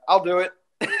 I was like, I'll do it.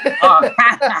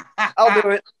 I'll do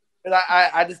it. And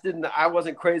I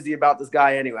wasn't crazy about this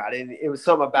guy anyway. It was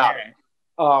something about it.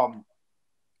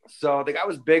 So the guy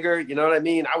was bigger, you know what I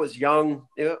mean? I was young.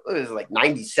 It was like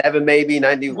 97, maybe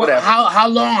 90, whatever. How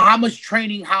long, how much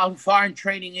training, how far in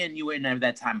training in you were in at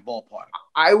that time, ballpark?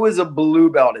 I was a blue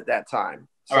belt at that time.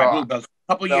 All right, blue belt.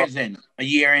 A couple years in, a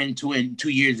year in, 2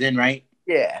 years in, right?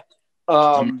 Yeah.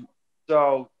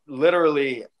 So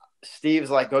literally Steve's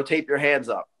like, go tape your hands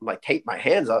up. I'm like, tape my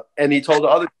hands up. And he told the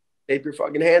other, tape your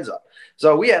fucking hands up.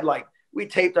 So we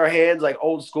taped our hands like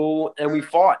old school, and we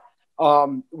fought.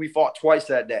 We fought twice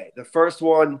that day. The first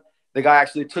one, the guy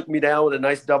actually took me down with a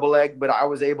nice double leg, but I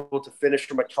was able to finish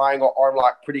from a triangle arm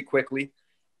lock pretty quickly.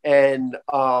 And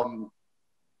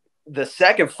the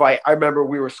second fight, I remember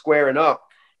we were squaring up,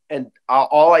 and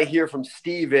all I hear from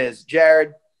Steve is,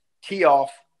 Jared, tee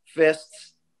off,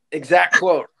 fists, exact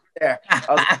quote. There.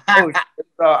 I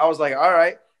was like, all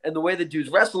right. And the way the dude's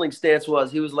wrestling stance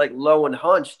was, he was like low and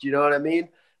hunched, you know what I mean?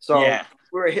 So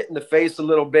we were hitting the face a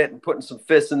little bit and putting some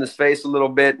fists in his face a little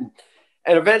bit.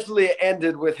 And eventually it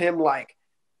ended with him like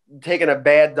taking a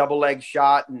bad double leg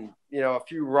shot and, a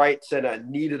few rights and a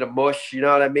knee to the mush, you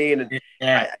know what I mean? And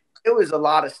it was a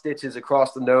lot of stitches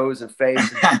across the nose and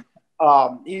face. And,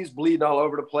 he was bleeding all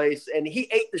over the place, and he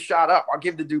ate the shot up. I'll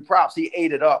give the dude props. He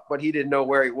ate it up, but he didn't know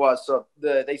where he was. So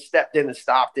they stepped in and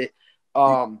stopped it.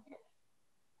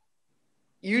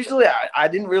 Usually I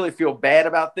didn't really feel bad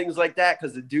about things like that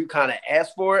because the dude kind of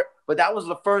asked for it. But that was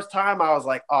the first time I was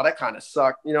like, oh, that kind of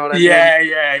sucked. You know what I mean?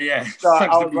 Yeah. So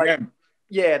I was like,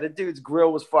 the dude's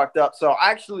grill was fucked up. So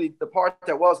actually, the part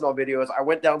that was no video is I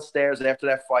went downstairs after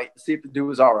that fight to see if the dude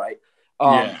was all right.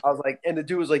 I was like, and the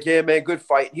dude was like, yeah, man, good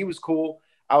fight. He was cool.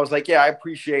 I was like, yeah, I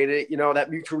appreciate it.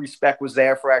 That mutual respect was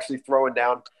there for actually throwing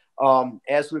down.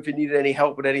 Asked him if he needed any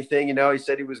help with anything. He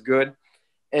said he was good.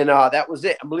 And that was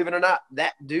it. And believe it or not,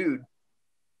 that dude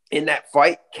in that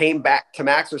fight came back to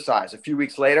Maxercise a few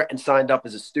weeks later and signed up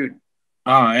as a student.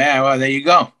 Oh, yeah. Well, there you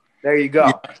go. There you go.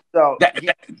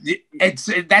 Yeah.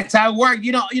 So that's how it worked.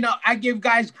 I give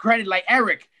guys credit like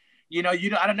Eric. I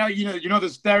don't know.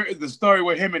 The story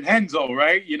with him and Henzo,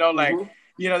 right?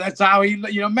 That's how he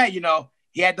met.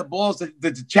 He had the balls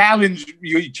to challenge.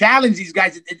 You challenge these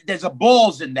guys. There's a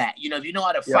balls in that. If you know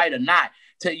how to fight or not.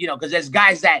 Because there's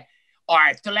guys that are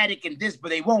athletic in this, but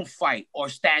they won't fight or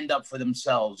stand up for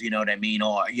themselves. You know what I mean?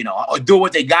 Or do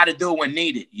what they got to do when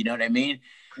needed. You know what I mean?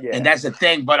 Yeah. And that's the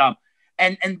thing. But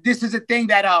and this is a thing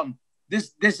that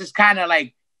this is kind of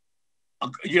like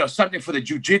something for the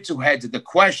jiu-jitsu heads. The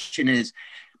question is,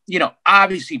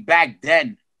 obviously back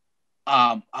then,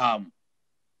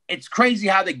 it's crazy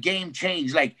how the game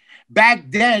changed. Like back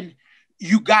then,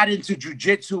 you got into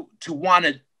jiu-jitsu to want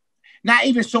to. not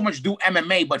even so much do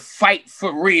MMA, but fight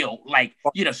for real, like,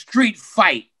 street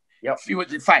fight. Yep.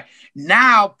 Fight.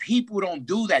 Now people don't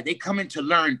do that. They come in to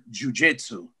learn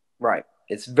jujitsu. Right.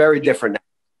 It's very different now.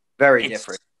 Very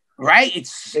different. Right? It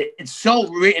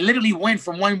literally went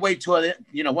from one way to other,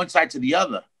 one side to the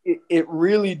other. It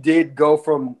really did go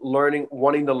from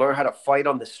wanting to learn how to fight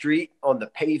on the street, on the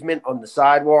pavement, on the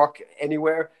sidewalk,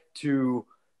 anywhere, to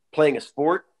playing a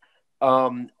sport,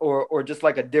 or just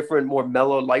like a different, more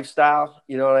mellow lifestyle.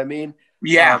 You know what I mean?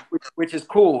 Yeah. Which is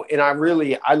cool. And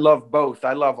I love both.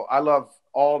 I love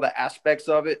all the aspects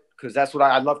of it, because that's what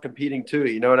I love competing too.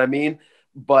 You know what I mean?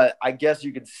 But I guess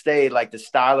you could say like the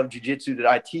style of jiu-jitsu that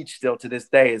I teach still to this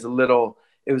day is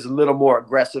it was a little more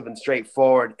aggressive and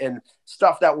straightforward, and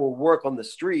stuff that will work on the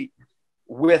street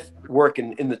with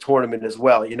working in the tournament as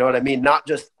well. You know what I mean? Not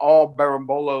just all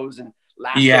barambolos and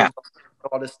lassos and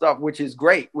all this stuff, which is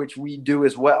great, which we do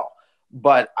as well.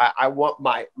 But I want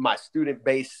my student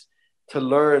base to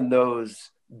learn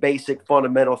those basic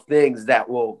fundamental things that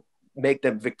will make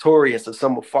them victorious if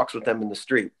someone fucks with them in the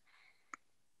street.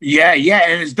 Yeah,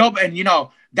 and it's dope. And,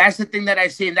 that's the thing that I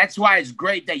see. And that's why it's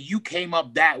great that you came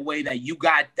up that way, that you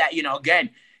got that, again,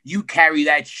 you carry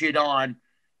that shit on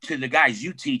to the guys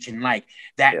you teach. And like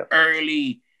that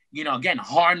early, again,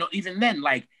 hard, even then,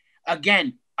 like,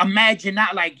 again, imagine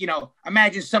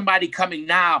imagine somebody coming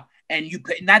now and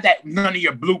not that none of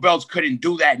your blue belts couldn't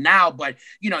do that now, but,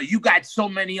 you got so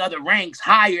many other ranks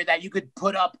higher that you could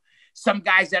put up some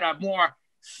guys that are more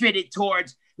fitted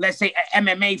towards, let's say, an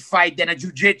MMA fight than a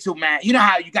jiu-jitsu man. You know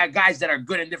how you got guys that are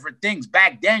good in different things.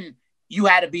 Back then, you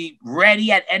had to be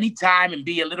ready at any time and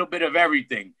be a little bit of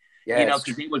everything. Yeah,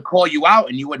 because they would call you out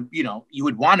and you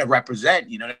would want to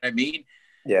represent. You know what I mean?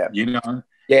 Yeah.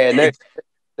 Yeah, and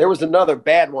there was another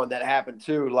bad one that happened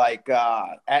too, like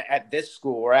at this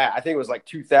school, or I think it was like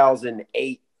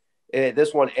 2008.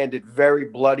 This one ended very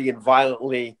bloody and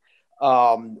violently,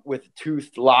 with a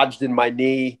tooth lodged in my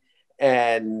knee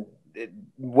and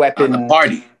weapon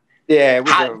party. Yeah,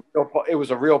 it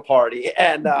was a real party.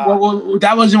 And well,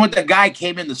 that wasn't what the guy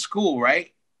came into school,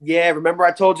 right? Yeah, remember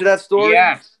I told you that story?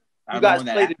 Yes. You guys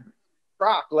played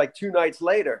rock like 2 nights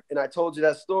later, and I told you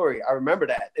that story. I remember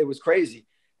that. It was crazy.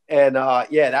 And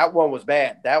that one was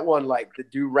bad. That one, like, the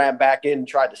dude ran back in and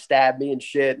tried to stab me and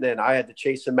shit, and then I had to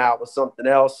chase him out with something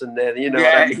else. And then it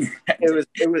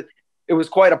was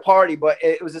quite a party, but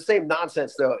it was the same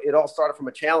nonsense though. It all started from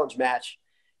a challenge match.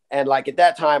 And like at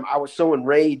that time, I was so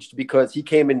enraged because he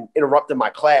came and interrupted my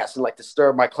class and like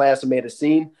disturbed my class and made a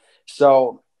scene.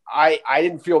 So I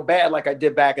didn't feel bad like I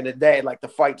did back in the day. Like the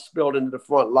fight spilled into the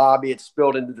front lobby, it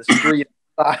spilled into the street,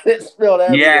 it spilled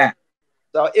everywhere. Yeah.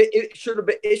 So it should have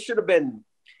been.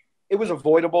 It was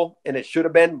avoidable, and it should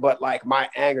have been. But like my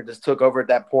anger just took over at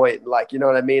that point. Like, you know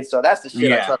what I mean? So that's the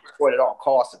shit I try to avoid at all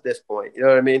costs at this point. You know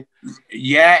what I mean?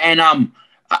 Yeah. And all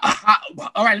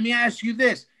right. Let me ask you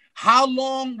this. How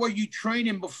long were you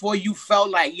training before you felt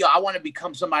like, I want to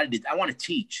become somebody that I want to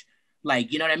teach?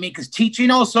 Like, you know what I mean? Because teaching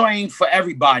also ain't for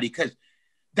everybody. Because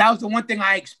that was the one thing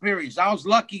I experienced. I was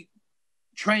lucky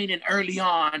training early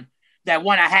on that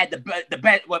when I had the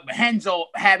best, with Henzo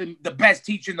having the best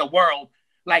teacher in the world,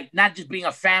 like not just being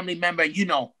a family member.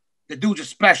 The dude's a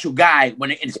special guy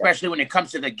especially when it comes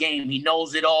to the game. He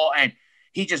knows it all and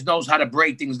he just knows how to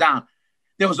break things down.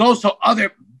 There was also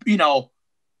other,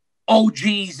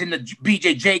 OGs in the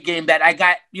BJJ game that I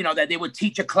got, that they would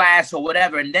teach a class or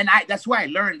whatever. And then that's where I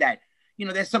learned that,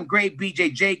 there's some great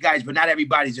BJJ guys, but not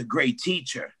everybody's a great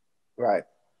teacher. Right.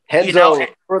 Henzo,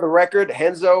 for the record,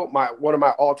 Henzo, one of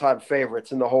my all-time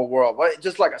favorites in the whole world.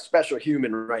 Just like a special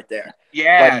human right there.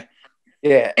 Yeah.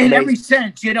 Yeah. In every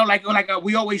sense, like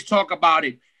we always talk about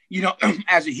it,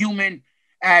 as a human,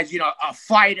 as, a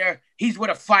fighter, he's what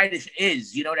a fighter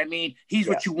is. You know what I mean? He's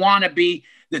what you want to be.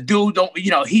 The dude don't,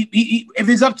 he if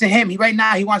it's up to him, right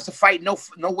now he wants to fight no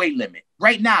weight limit.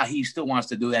 Right now he still wants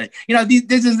to do that.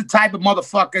 This is the type of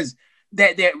motherfuckers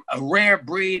that they're a rare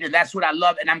breed, and that's what I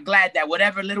love. And I'm glad that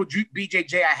whatever little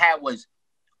BJJ I had was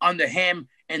under him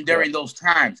and during those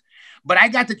times. But I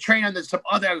got to train under some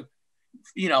other,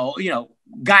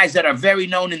 guys that are very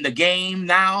known in the game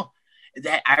now.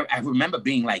 That I remember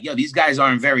being like, these guys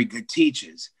aren't very good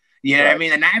teachers. You know what I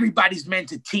mean? And not everybody's meant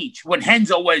to teach. When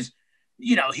Henzo was,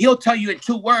 he'll tell you in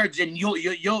 2 words, and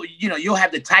you'll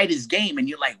have the tightest game, and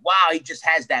you're like, wow, he just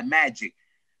has that magic.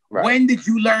 Right. When did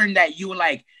you learn that you were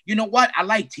like, you know what? I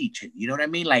like teaching. You know what I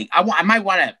mean? Like I might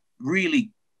want to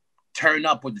really turn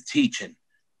up with the teaching.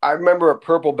 I remember a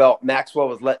purple belt, Maxwell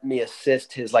was letting me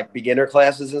assist his like beginner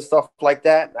classes and stuff like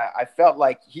that. I felt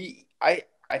like I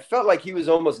felt like he was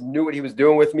almost knew what he was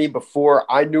doing with me before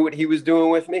I knew what he was doing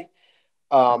with me.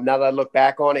 Now that I look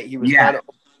back on it, he was Yeah. kind of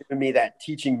giving me that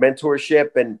teaching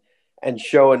mentorship and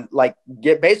showing, like,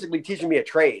 basically teaching me a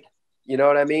trade. You know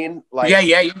what I mean? Like,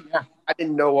 Yeah. I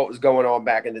didn't know what was going on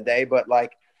back in the day, but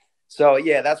like, so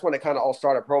yeah, that's when it kind of all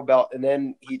started, pro belt. And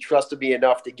then he trusted me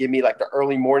enough to give me like the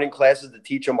early morning classes to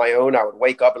teach on my own. I would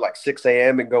wake up at like 6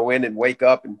 a.m. and go in and wake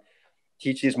up and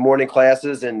teach these morning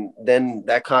classes. And then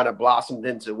that kind of blossomed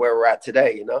into where we're at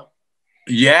today, you know?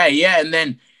 Yeah. And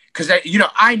then, because,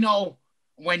 I know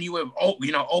when you were,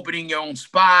 opening your own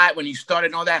spot, when you started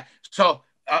and all that. So,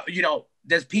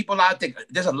 there's people out there,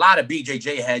 there's a lot of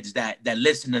BJJ heads that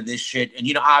listen to this shit.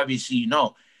 And, obviously, in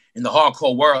the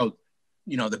hardcore world,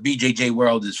 the BJJ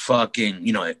world is fucking,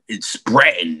 it's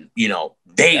spreading,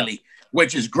 daily,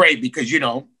 which is great because,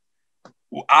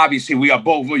 obviously we are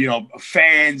both,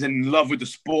 fans and in love with the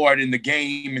sport and the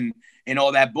game and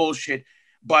all that bullshit.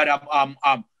 But,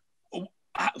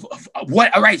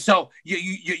 what? All right. So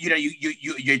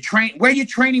you're train. Where you're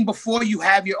training before you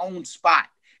have your own spot?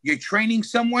 You're training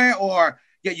somewhere, or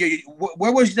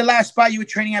where was the last spot you were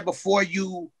training at before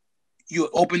you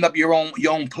opened up your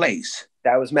own place?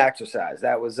 That was Maxercise.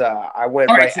 That was I went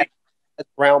All right, right at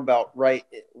brown belt. Right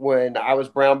when I was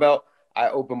brown belt, I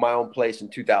opened my own place in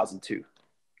 2002.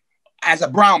 As a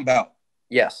brown belt.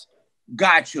 Yes.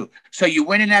 Got you. So you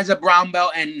went in as a brown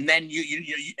belt, and then you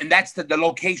and that's the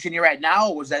location you're at now,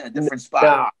 or was that a different spot?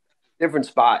 Nah, different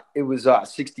spot. It was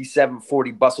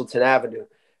 6740 Bustleton Avenue,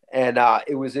 and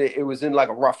it was in like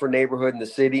a rougher neighborhood in the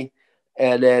city,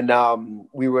 and then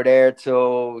we were there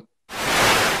till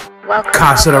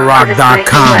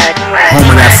CasaDeRock.com, home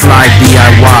of that fly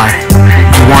DIY.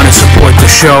 You want to support the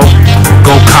show?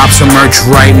 Go cop some merch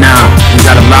right now. We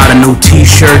got a lot of new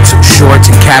t-shirts, shorts,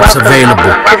 and caps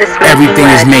available. Everything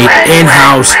is made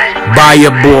in-house by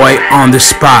your boy on the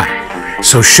spot.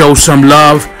 So show some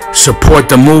love, support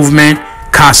the movement.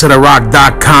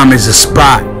 CasaDeRock.com is the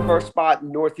spot. First spot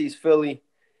in Northeast Philly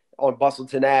on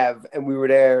Bustleton Ave, and we were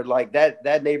there. Like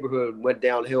that neighborhood went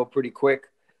downhill pretty quick.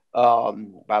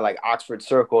 By like Oxford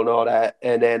Circle and all that.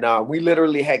 And then we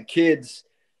literally had kids,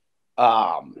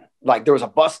 like there was a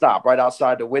bus stop right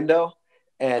outside the window,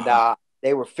 and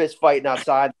they were fist fighting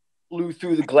outside, flew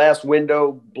through the glass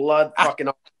window, blood fucking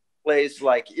all over the place.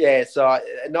 Like, yeah, so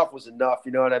enough was enough,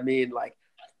 you know what I mean? Like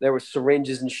there were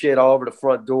syringes and shit all over the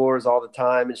front doors all the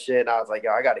time and shit. And I was like,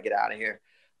 yo, I got to get out of here.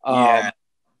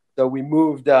 So we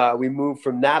moved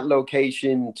from that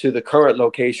location to the current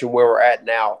location where we're at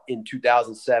now in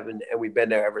 2007, and we've been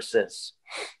there ever since.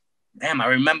 Damn, I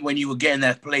remember when you were getting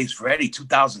that place ready,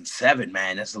 2007,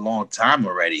 man. That's a long time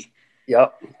already.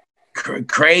 Yep.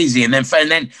 Crazy. And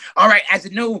then, all right, as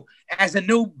a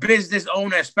new business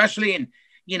owner, especially in,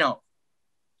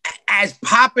 as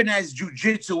popping as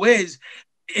jiu-jitsu is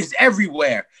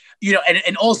everywhere.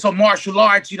 And also martial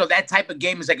arts, that type of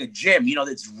game is like a gym,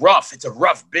 it's rough. It's a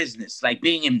rough business, like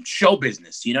being in show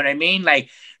business. You know what I mean?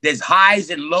 Like there's highs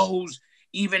and lows,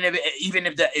 even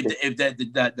if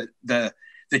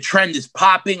the trend is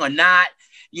popping or not,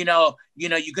 you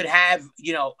could have,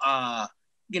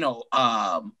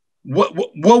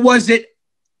 what was it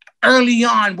early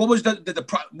on? What was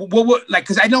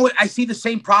because I know I see the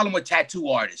same problem with tattoo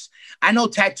artists. I know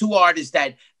tattoo artists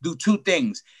that do two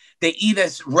things. They either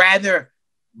rather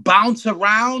bounce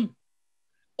around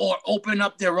or open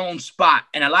up their own spot.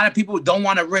 And a lot of people don't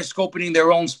want to risk opening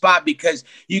their own spot because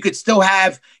you could still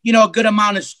have, a good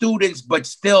amount of students, but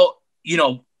still,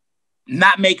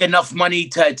 not make enough money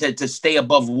to stay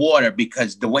above water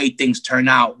because the way things turn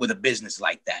out with a business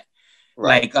like that.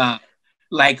 Right.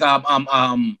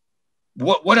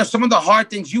 What are some of the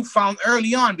hard things you found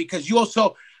early on? Because you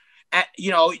also,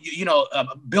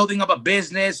 building up a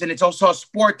business, and it's also a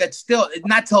sport that's still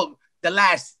not till the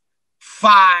last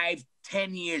 5-10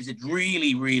 years it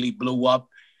really, really blew up.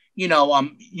 You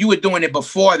were doing it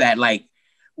before that. Like,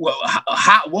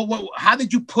 how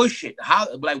did you push it?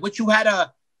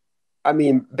 I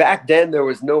mean, back then there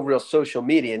was no real social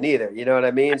media neither. You know what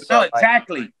I mean? So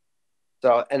exactly.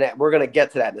 And we're gonna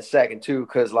get to that in a second too,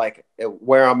 because like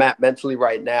where I'm at mentally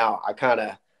right now, I kind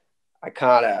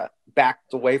of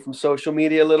backed away from social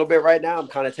media a little bit right now. I'm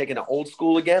kind of taking the old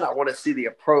school again. I want to see the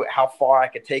approach, how far I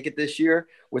could take it this year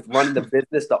with running the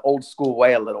business the old school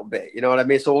way a little bit. You know what I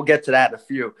mean? So we'll get to that in a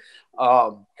few.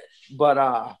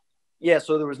 Yeah,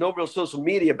 so there was no real social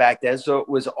media back then. So it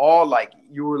was all like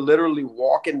you were literally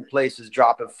walking places,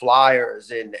 dropping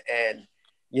flyers and at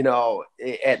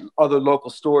other local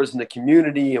stores in the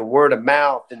community and word of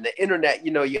mouth and the internet.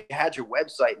 You had your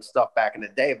website and stuff back in the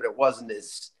day, but it wasn't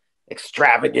as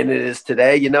extravagant it is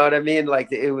today. You know what I mean?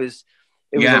 Like it was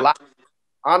a lot.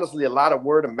 honestly a lot of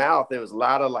word of mouth. There was a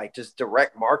lot of like just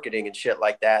direct marketing and shit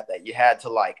like that you had to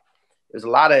like. There's a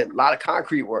lot of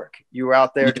concrete work. You were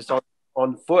out there just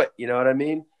on foot. You know what I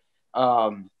mean?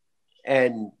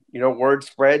 And you know, word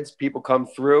spreads. People come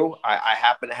through. I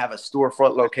happen to have a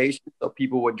storefront location, so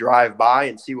people would drive by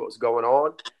and see what was going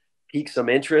on, pique some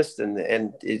interest,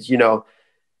 and it's, you know,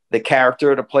 the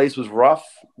character of the place was rough.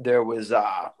 There was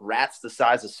rats the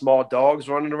size of small dogs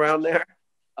running around there.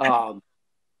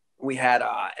 We had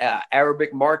a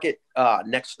Arabic market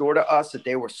next door to us that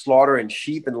they were slaughtering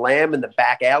sheep and lamb in the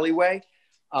back alleyway.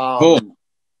 Cool.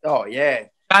 Oh yeah!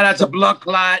 Shout out to Blood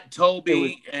Clot,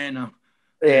 Toby,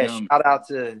 shout out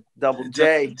to Double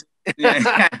J.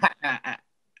 Yeah.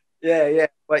 Yeah.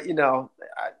 But you know,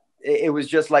 it was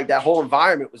just like that whole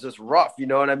environment was just rough. You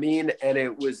know what I mean? And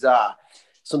it was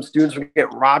some students were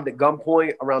getting robbed at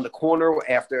gunpoint around the corner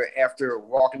after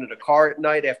walking to the car at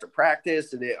night after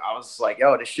practice, and I was like,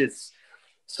 yo, this shit's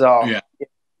so. Yeah.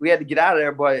 We had to get out of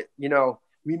there, but you know,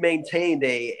 we maintained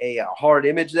a hard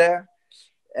image there,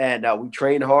 and we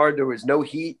trained hard. There was no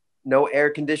heat, no air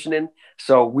conditioning,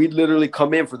 so we'd literally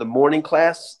come in for the morning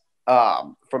class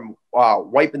from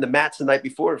wiping the mats the night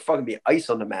before. It'd fucking be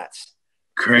ice on the mats.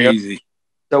 Crazy. You know?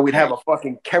 So we'd have a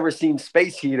fucking kerosene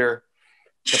space heater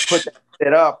to put that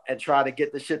shit up and try to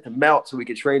get the shit to melt so we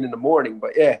could train in the morning.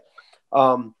 But yeah,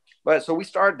 but so we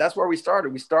started. That's where we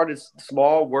started. We started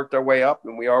small, worked our way up,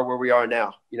 and we are where we are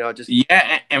now. You know, just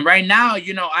And right now,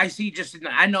 you know, I see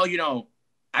I know, you know,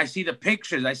 I see the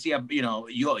pictures. I see, you know,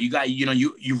 you got, you know,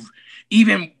 you've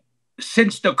even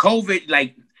since the COVID,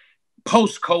 like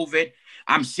post COVID,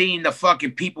 I'm seeing the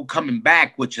fucking people coming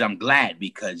back, which I'm glad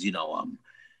because, you know,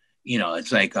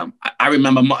 it's like, I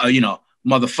remember, you know,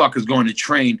 motherfuckers going to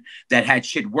train that had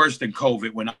shit worse than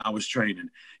COVID when I was training.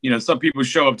 You know, some people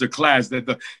show up to class that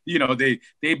they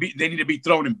need to be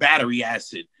thrown in battery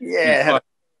acid. Yeah.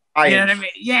 You know what I mean?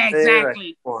 Yeah,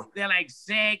 exactly. They're like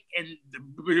sick and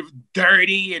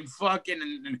dirty and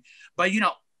fucking, but you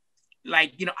know,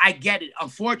 like, you know, I get it.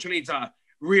 Unfortunately, it's a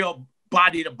real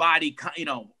body to body, you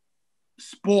know,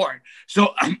 sport.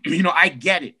 So, you know, I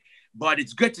get it, but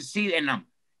it's good to see. And,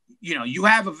 you know, you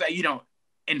have you know,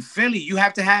 in Philly, you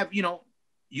have to have, you know,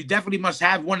 you definitely must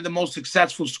have one of the most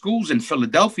successful schools in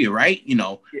Philadelphia, right? You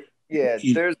know? Yeah,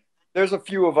 there's a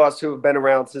few of us who have been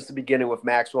around since the beginning with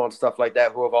Maxwell and stuff like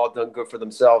that, who have all done good for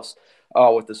themselves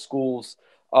with the schools.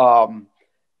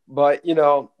 But, you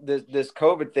know, this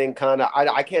COVID thing kind of,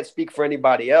 I can't speak for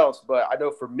anybody else, but I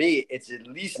know for me, it's at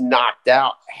least knocked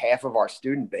out half of our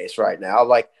student base right now.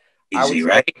 Like, easy,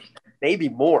 right? Maybe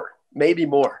more.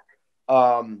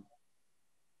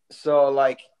 So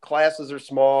like classes are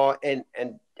small and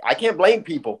I can't blame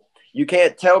people. You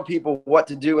can't tell people what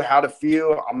to do, how to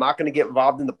feel. I'm not going to get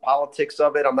involved in the politics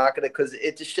of it. I'm not going to, because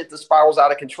it just shit that spirals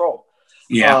out of control.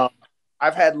 Yeah.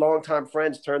 I've had longtime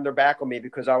friends turn their back on me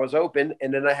because I was open.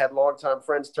 And then I had longtime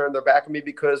friends turn their back on me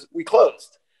because we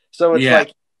closed. So it's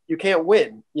like, you can't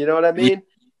win. You know what I mean?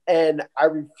 And I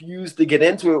refuse to get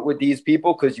into it with these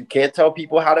people because you can't tell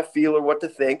people how to feel or what to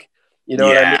think. You know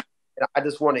what I mean? I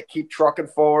just want to keep trucking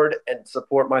forward and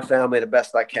support my family the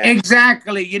best I can.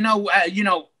 Exactly. You know,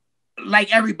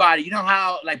 like everybody, you know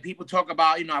how like people talk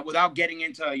about, you know, without getting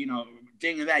into, you know,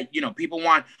 thing that, you know, people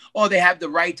want, they have the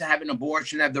right to have an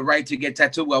abortion, have the right to get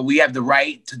tattooed. Well, we have the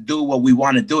right to do what we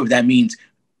want to do. If that means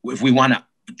if we want to,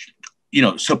 you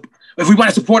know, so if we want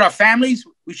to support our families,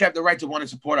 we should have the right to want to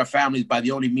support our families by the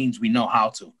only means we know how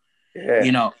to. Yeah.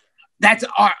 You know,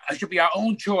 should be our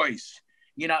own choice.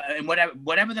 You know, and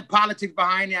whatever the politics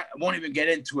behind it, I won't even get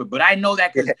into it. But I know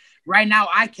that because right now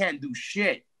I can't do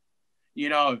shit. You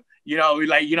know,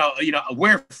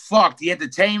 we're fucked. The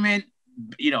entertainment,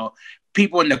 you know,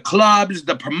 people in the clubs,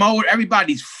 the promoter,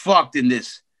 everybody's fucked in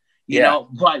this. You know,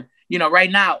 but you know, right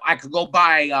now I could go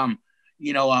buy,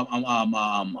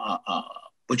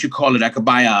 what you call it? I could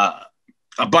buy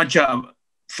a bunch of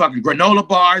fucking granola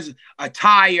bars, a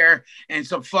tire, and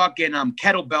some fucking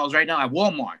kettlebells right now at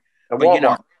Walmart. But, you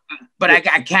know,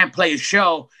 I can't play a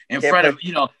show in front of,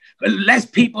 you know, less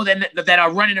people that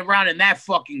are running around in that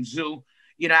fucking zoo.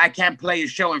 You know, I can't play a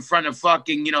show in front of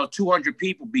fucking, you know, 200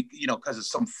 people, you know, because of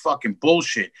some fucking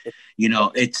bullshit. You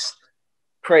know, it's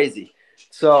crazy.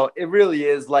 So it really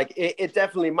is like, it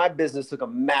definitely, my business took a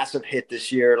massive hit this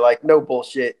year. Like, no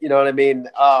bullshit. You know what I mean?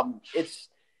 It's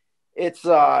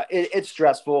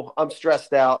stressful. I'm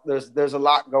stressed out. There's a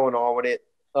lot going on with it.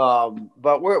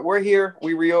 But we're here.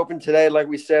 We reopened today, like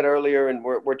we said earlier, and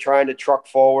we're trying to truck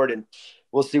forward, and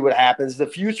we'll see what happens. The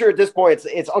future at this point,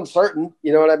 it's uncertain.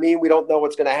 You know what I mean? We don't know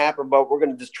what's going to happen, but we're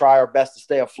going to just try our best to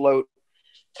stay afloat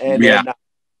and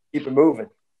keep it moving.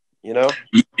 you know?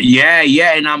 Yeah,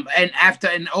 yeah. And after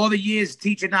all the years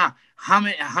teaching now, how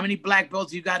many black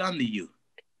belts you got under you?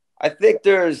 I think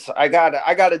I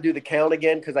got to do the count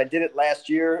again because I did it last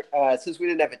year. Since we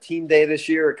didn't have a team day this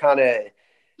year, it kind of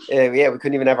we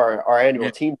couldn't even have our annual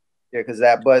team because of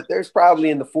that. But there's probably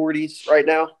in the 40s right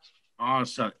now.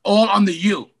 Awesome. All under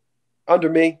you. Under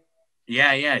me.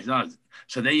 Yeah, yeah.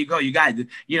 So there you go. You got,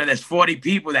 there's 40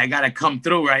 people that got to come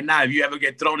through right now. If you ever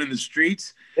get thrown in the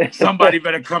streets, somebody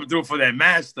better come through for their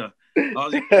master. Or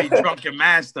else you're be drunken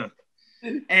master.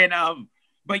 And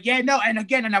but yeah, no, and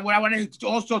again, and what I want to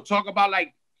also talk about,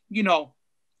 like,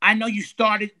 I know you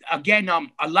started again,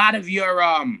 a lot of your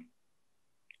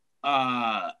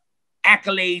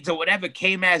accolades or whatever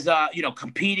came as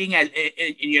competing as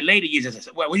in your later years as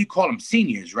what do you call them?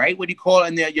 Seniors, right? What do you call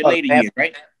in your later years,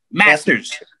 right?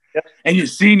 Masters. Yep. And your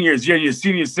seniors, your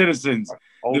senior citizens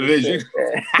division.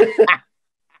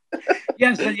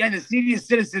 Yes, yeah, the senior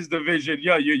citizens division.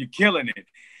 Yo, you're killing it.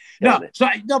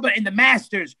 But in the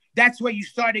Masters, that's where you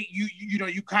started.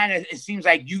 You kind of, it seems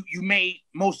like you made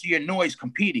most of your noise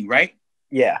competing, right?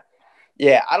 Yeah.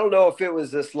 I don't know if it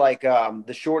was just like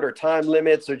the shorter time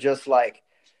limits or just like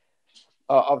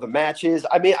of the matches.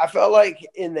 I mean, I felt like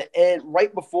in the end,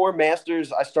 right before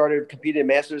Masters, I started competing in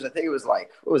Masters. I think it was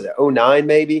like, what was it, 09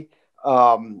 maybe?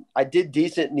 I did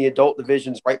decent in the adult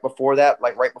divisions right before that,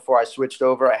 like right before I switched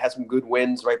over. I had some good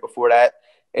wins right before that.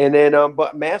 And then,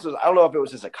 but Masters, I don't know if it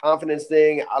was just a confidence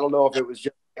thing. I don't know if it was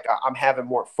just like I'm having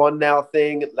more fun now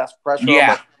thing, less pressure on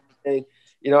my thing.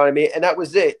 You know what I mean? And that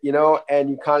was it, and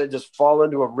you kind of just fall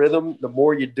into a rhythm. The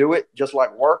more you do it, just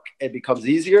like work, it becomes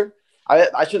easier.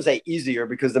 I shouldn't say easier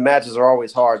because the matches are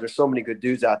always hard. There's so many good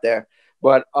dudes out there.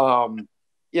 But,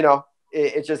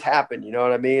 it just happened, you know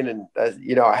what I mean? And,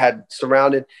 I had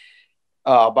surrounded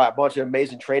by a bunch of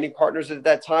amazing training partners at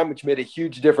that time, which made a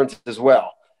huge difference as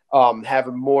well.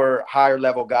 Having more higher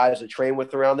level guys to train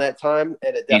with around that time.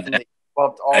 And it definitely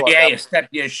bumped all of that. You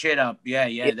stepped your shit up.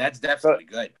 Yeah. That's definitely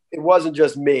good. It wasn't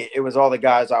just me. It was all the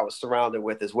guys I was surrounded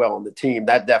with as well on the team.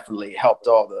 That definitely helped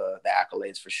all the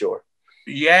accolades for sure.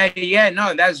 Yeah.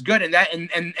 No, that's good. And that, and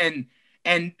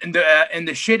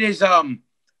the shit is,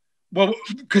 well,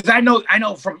 because I know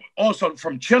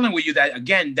from chilling with you that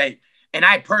again, and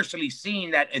I personally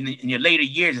seen that in your later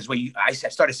years is where I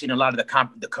started seeing a lot of the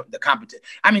competition.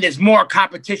 I mean, there's more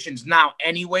competitions now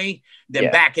anyway than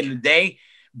back in the day.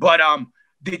 But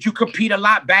did you compete a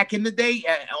lot back in the day?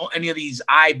 Any of these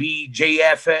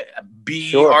IBJF,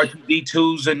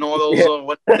 R2D2s, and all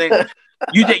those things?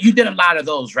 You did a lot of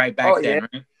those right back then,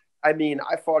 right? I mean,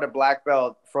 I fought a black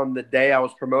belt from the day I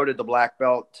was promoted to black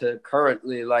belt to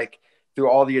currently, like through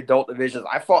all the adult divisions.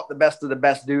 I fought the best of the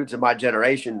best dudes in my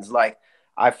generations. Like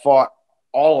I fought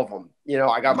all of them.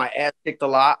 I got my ass kicked a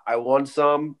lot. I won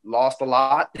some, lost a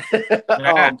lot.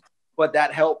 But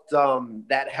that helped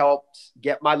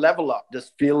get my level up,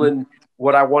 just feeling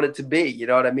what I wanted to be. You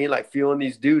know what I mean? Like feeling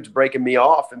these dudes breaking me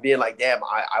off and being like, damn,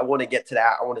 I want to get to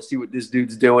that. I want to see what this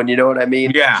dude's doing. You know what I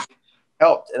mean? Yeah.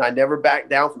 Helped. And I never backed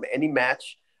down from any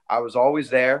match. I was always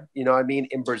there. You know what I mean?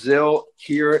 In Brazil,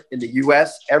 here in the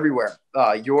US, everywhere,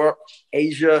 Europe,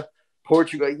 Asia,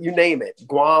 Portugal, you name it,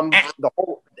 Guam, the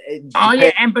whole. Oh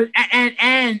yeah,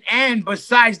 and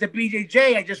besides the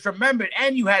BJJ, I just remembered,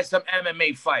 and you had some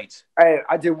MMA fights.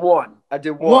 I did one.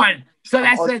 So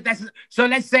so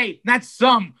let's say not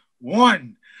some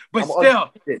one, but I'm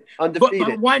still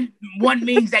undefeated. But one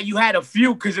means that you had a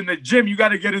few, because in the gym you got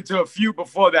to get into a few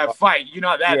before that fight. You know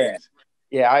how that is.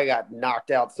 Yeah, I got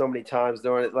knocked out so many times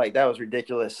during it. Like that was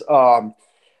ridiculous.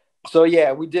 So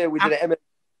yeah, we did an MMA.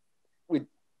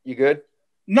 You good?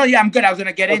 No, yeah, I'm good. I was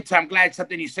gonna get into. I'm glad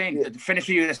something you're saying. Finish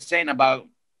what you were saying about.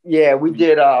 Yeah, we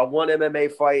did one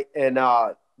MMA fight, and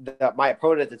my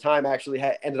opponent at the time actually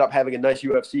ended up having a nice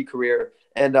UFC career.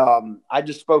 And I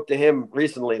just spoke to him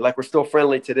recently. Like we're still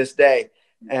friendly to this day,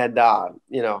 and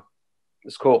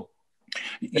it's cool.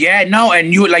 Yeah, no,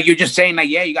 and you're just saying like,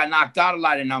 yeah, you got knocked out a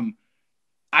lot, and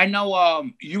I know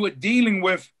you were dealing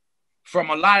with from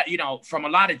a lot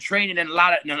of training and a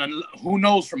lot of who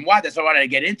knows from what. That's why I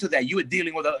get into that. You were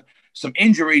dealing with some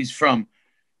injuries from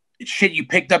shit you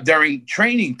picked up during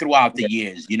training throughout the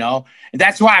years, and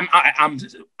that's why I'm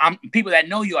people that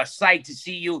know you are psyched to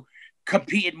see you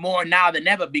competing more now than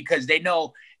ever, because they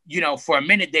know, for a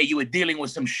minute there you were dealing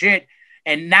with some shit,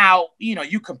 and now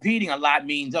you competing a lot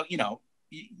means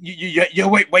you're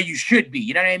where you should be.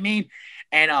 You know what I mean?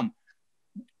 And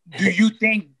do you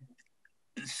think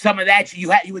some of that you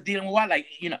were dealing with what? Like,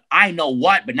 I know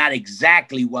what, but not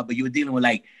exactly what, but you were dealing with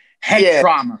like head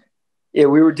trauma. Yeah,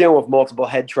 we were dealing with multiple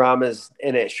head traumas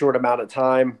in a short amount of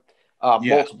time,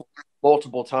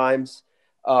 multiple times.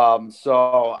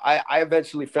 So I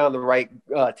eventually found the right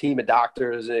team of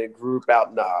doctors, a group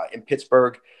out in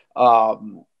Pittsburgh,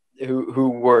 who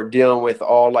were dealing with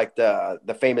all like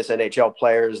the famous NHL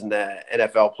players and the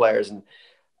NFL players. And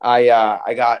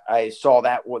I saw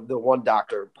that the one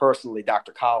doctor personally,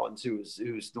 Dr. Collins, who's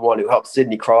the one who helped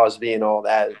Sidney Crosby and all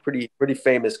that, pretty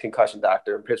famous concussion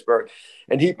doctor in Pittsburgh.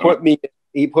 And he put me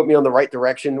on the right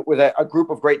direction with a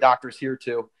group of great doctors here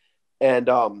too. And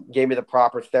gave me the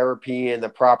proper therapy and the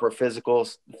proper physical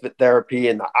therapy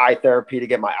and the eye therapy to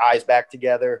get my eyes back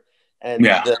together. And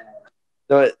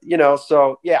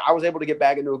so yeah, I was able to get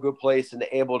back into a good place and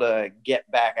able to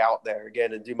get back out there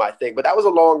again and do my thing. But that was a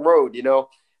long road,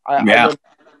 I remember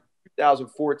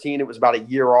 2014, it was about a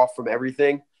year off from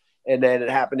everything. And then it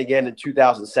happened again in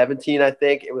 2017, I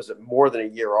think. It was more than a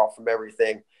year off from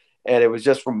everything. And it was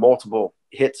just from multiple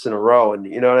hits in a row.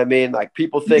 And you know what I mean? Like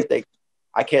people think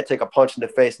I can't take a punch in the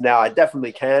face now. I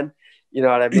definitely can. You know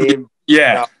what I mean?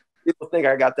 Yeah. People think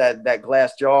I got that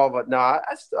glass jaw, but no,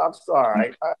 I'm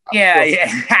sorry.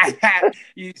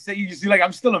 You see, like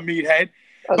I'm still a meathead.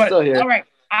 I'm still here. All right.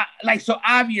 So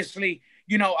obviously,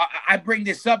 I bring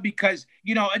this up because,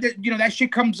 that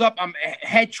shit comes up.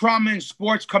 Head trauma in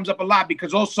sports comes up a lot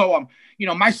because also,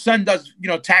 my son does,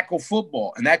 tackle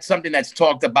football, and that's something that's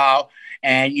talked about.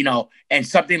 And, and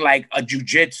something like a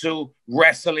jiu-jitsu,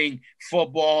 wrestling,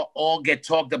 football, all get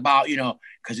talked about,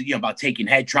 because, about taking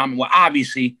head trauma. Well,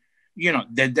 obviously,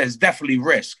 there's definitely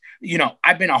risk.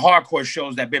 I've been to hardcore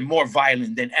shows that have been more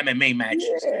violent than MMA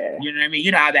matches. Yeah. You know what I mean?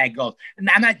 You know how that goes. And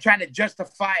I'm not trying to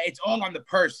justify, it's all on the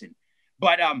person.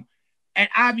 But, and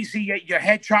obviously your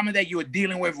head trauma that you were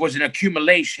dealing with was an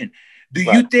accumulation. Do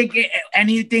you think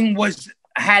anything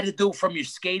had to do from your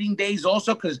skating days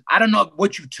also? Because I don't know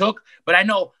what you took, but I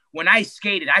know when I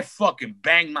skated, I fucking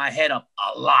banged my head up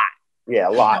a lot. Yeah,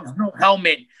 a lot. There was no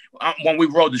helmet when we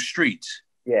rode the streets.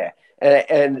 Yeah,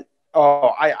 and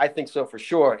I think so for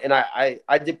sure. And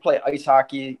I did play ice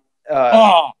hockey.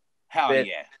 Hell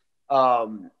yeah.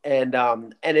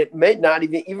 And it may not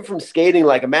even from skating,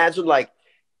 like imagine like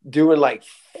doing like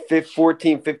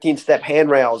 14, 15 step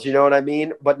handrails, you know what I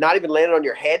mean? But not even landing on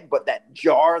your head, but that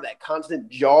constant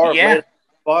jar of landing on your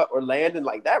butt or landing,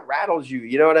 like that rattles you,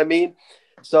 you know what I mean?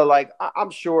 So like, I'm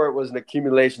sure it was an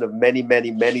accumulation of many, many,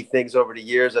 many things over the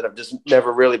years that have just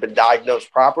never really been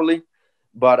diagnosed properly.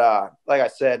 But like I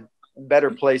said, better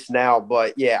place now.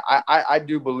 But yeah, I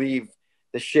do believe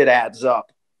the shit adds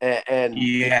up. And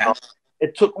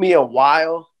it took me a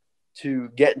while to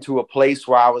get into a place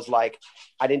where I was like,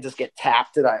 I didn't just get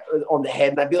tapped on the head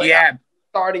and I'd be like, I'm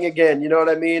starting again. You know what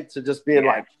I mean? To just being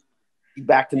like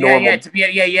back to normal.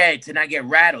 To not get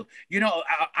rattled.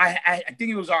 I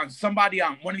think it was on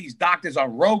one of these doctors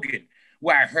on Rogan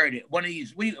where I heard it. One of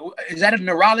these, is that a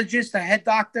neurologist, a head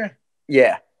doctor?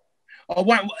 Yeah.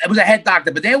 It was a head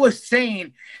doctor, but they were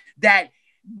saying that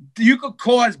you could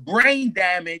cause brain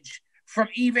damage from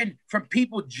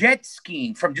people jet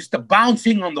skiing, from just the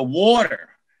bouncing on the water.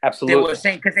 Absolutely. They were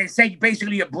saying, because they say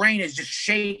basically your brain is just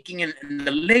shaking in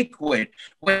the liquid,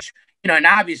 which, and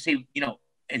obviously,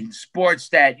 in sports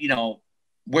that,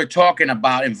 we're talking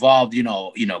about involved,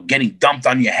 getting dumped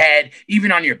on your head,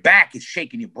 even on your back, it's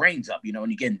shaking your brains up,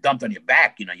 when you're getting dumped on your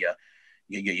back,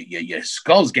 your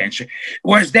skull's getting shaken.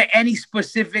 Was there any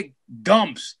specific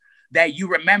dumps that you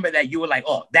remember that you were like,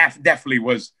 oh, that definitely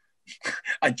was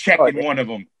a check in one of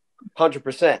them?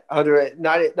 100%.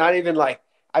 Not even like,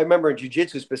 I remember in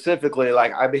jiu-jitsu specifically,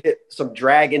 like I'd hit some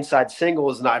drag inside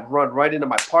singles and I'd run right into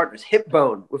my partner's hip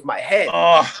bone with my head.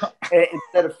 And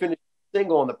instead of finishing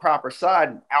single on the proper side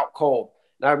and out cold.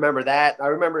 And I remember that. I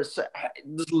remember just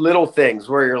little things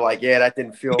where you're like, yeah, that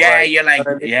didn't feel right. Yeah, you're like,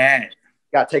 yeah.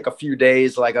 Got to take a few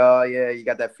days, like, oh, yeah, you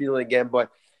got that feeling again. But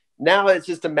now it's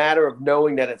just a matter of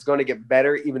knowing that it's going to get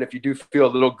better, even if you do feel a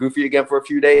little goofy again for a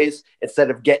few days, instead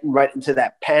of getting right into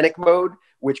that panic mode,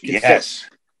 which can set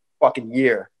fucking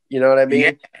year. You know what I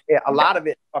mean? Yeah, a lot of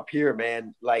it up here,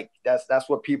 man. Like that's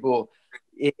what people.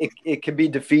 It can be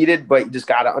defeated, but you just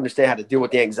got to understand how to deal with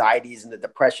the anxieties and the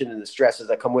depression and the stresses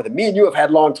that come with it. Me and you have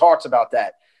had long talks about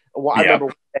that. Well, I remember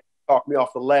when you talked me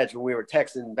off the ledge when we were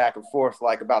texting back and forth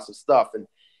like about some stuff, and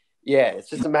yeah, it's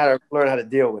just a matter of learning how to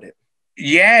deal with it.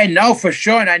 Yeah, no, for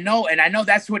sure, and I know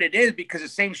that's what it is because the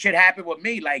same shit happened with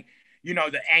me. Like,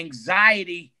 the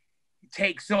anxiety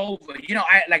takes over.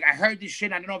 I heard this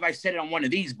shit. I don't know if I said it on one of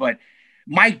these, but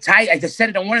Mike Tyson, I just said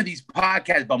it on one of these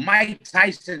podcasts, but Mike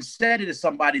Tyson said it to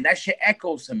somebody, and that shit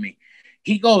echoes to me.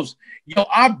 He goes,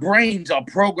 our brains are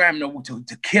programmed to want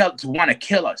to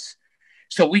kill us.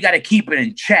 So we got to keep it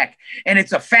in check. And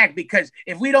it's a fact because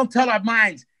if we don't tell our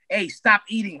minds, hey, stop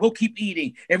eating, we'll keep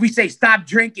eating. If we say stop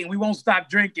drinking, we won't stop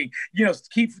drinking.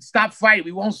 Stop fighting,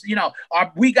 we won't.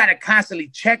 We got to constantly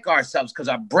check ourselves because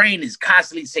our brain is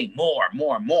constantly saying more,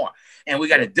 more, more, and we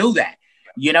got to do that.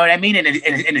 You know what I mean? And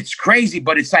it's crazy,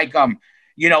 but it's like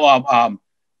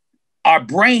our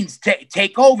brains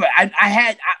take over.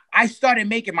 I started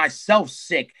making myself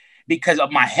sick because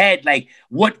of my head, like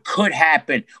what could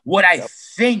happen, what I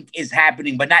think is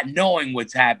happening, but not knowing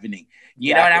what's happening.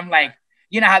 You know, and I'm like,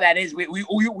 you know how that is.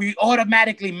 We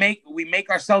automatically make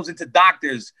ourselves into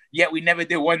doctors, yet we never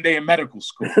did one day in medical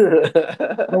school.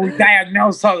 But we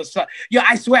diagnose all the stuff.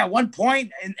 I swear, at one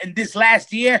point in this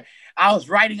last year, I was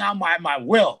writing out my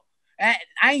will. I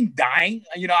ain't dying,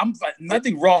 I'm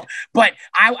nothing wrong. But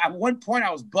at one point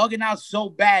I was bugging out so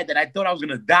bad that I thought I was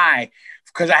gonna die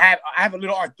because I have a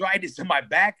little arthritis in my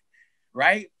back,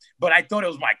 right? But I thought it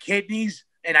was my kidneys,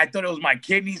 and I thought it was my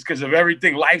kidneys because of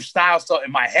everything, lifestyle. So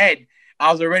in my head,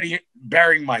 I was already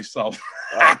burying myself.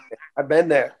 I've been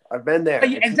there.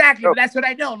 Exactly. But that's what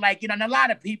I know. Like, and a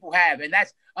lot of people have, and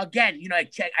that's again,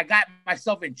 I got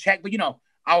myself in check, but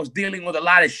I was dealing with a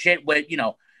lot of shit with,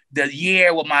 the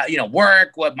year with my,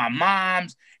 work with my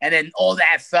mom's, and then all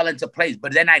that fell into place.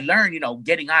 But then I learned,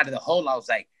 getting out of the hole, I was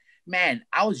like, man,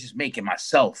 I was just making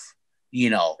myself,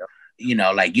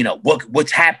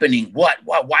 what's happening?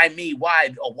 Why me?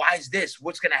 Why? Or why is this?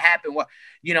 What's going to happen? What,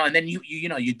 and then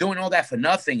you're doing all that for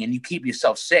nothing, and you keep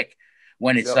yourself sick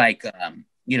when it's like,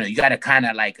 you got to kind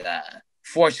of like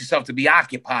force yourself to be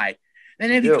occupied.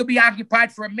 And if you could be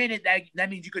occupied for a minute, that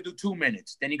means you could do 2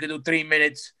 minutes. Then you could do 3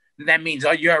 minutes. That means,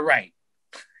 oh, you're right.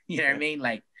 You know what I mean?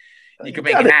 Like, you can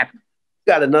make it happen.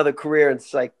 You got another career in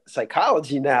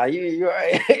psychology now. You're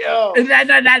right.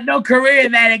 No career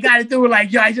in that. It got to do with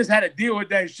like, I just had to deal with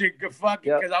that shit because I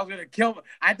was going to kill.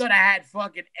 I thought I had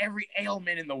fucking every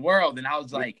ailment in the world. And I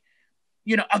was like,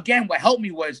 again, what helped me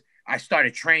was I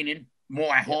started training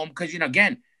more at home because,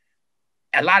 again,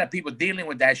 a lot of people dealing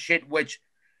with that shit, which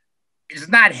it's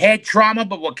not head trauma,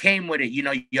 but what came with it,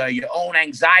 your own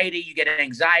anxiety, you get an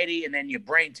anxiety and then your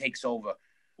brain takes over.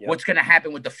 Yep. What's going to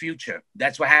happen with the future?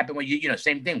 That's what happened when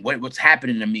same thing. What's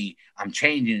happening to me? I'm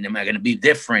changing. Am I going to be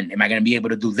different? Am I going to be able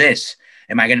to do this?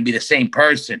 Am I going to be the same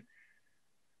person?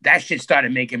 That shit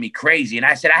started making me crazy. And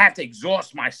I said, I have to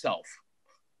exhaust myself.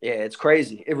 Yeah, it's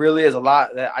crazy. It really is a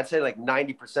lot. I'd say like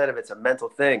 90% of it's a mental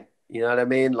thing. You know what I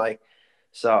mean? Like,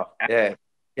 so yeah.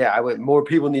 Yeah, more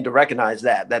people need to recognize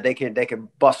that they can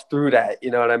bust through that.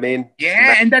 You know what I mean?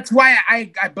 Yeah, and that's why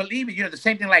I believe it. The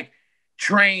same thing like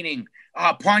training,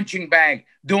 punching bag,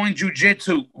 doing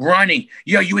jujitsu, running.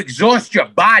 You exhaust your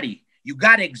body. You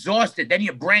got to exhaust it. Then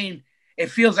your brain, it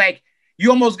feels like you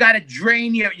almost got to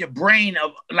drain your brain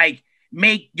of like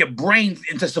make your brain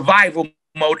into survival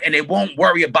mode, and it won't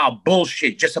worry about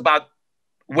bullshit, just about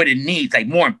what it needs, like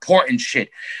more important shit.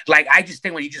 Like I just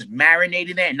think when you just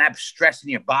marinating it and not stressing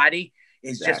your body,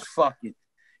 it's just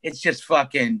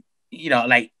fucking,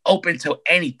 like open to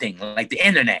anything, like the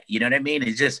internet. You know what I mean?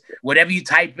 It's just whatever you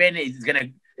type in, it's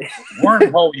gonna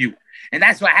wormhole you, and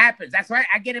that's what happens. That's why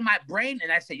I get in my brain and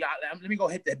I say, y'all, let me go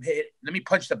let me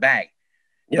punch the bag.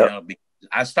 Yep.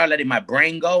 I start letting my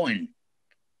brain go and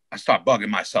I start bugging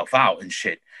myself out and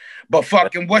shit. But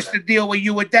fucking, what's the deal with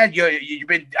you with that? You've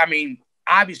been,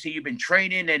 obviously you've been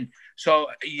training, and so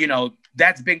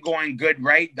that's been going good,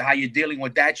 right? How you're dealing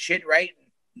with that shit, right?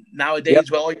 Nowadays,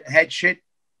 with all your head shit.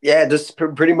 Yeah, just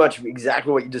pretty much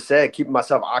exactly what you just said. Keeping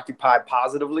myself occupied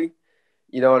positively.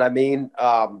 You know what I mean?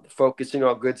 Focusing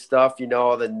on good stuff.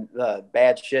 The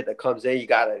bad shit that comes in, you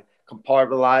gotta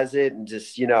compartmentalize it, and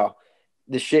just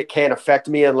the shit can't affect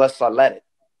me unless I let it.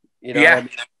 What I mean?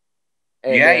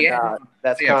 And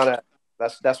that's kind of.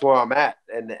 That's where I'm at,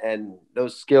 and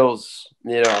those skills,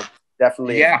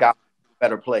 definitely got a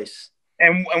better place.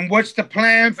 And what's the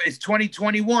plan? It's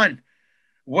 2021.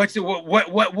 What's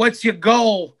your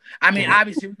goal?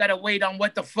 Obviously we gotta wait on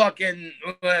what the fucking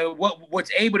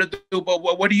what's able to do. But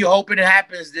what are you hoping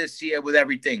happens this year with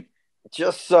everything?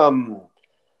 Just some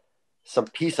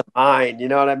peace of mind. You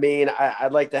know what I mean?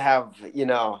 I'd like to have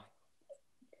the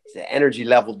energy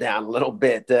level down a little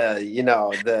bit.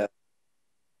 The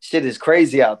shit is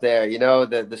crazy out there,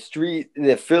 the street,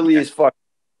 the Philly is fucking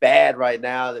bad right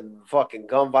now. The fucking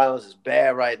gun violence is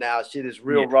bad right now. Shit is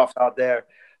real rough out there.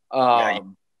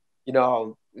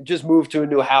 Just moved to a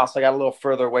new house. I got a little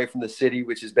further away from the city,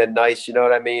 which has been nice. You know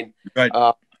what I mean? Right.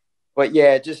 But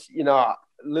yeah, just,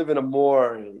 living a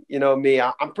more, me,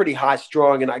 I'm pretty high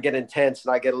strung and I get intense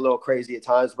and I get a little crazy at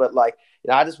times, but like,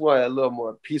 I just want a little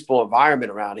more peaceful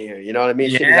environment around here. You know what I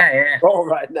mean? Yeah, shit is out of control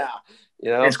right now. You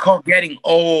know, It's called getting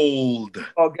old.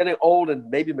 oh, getting old and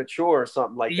maybe mature or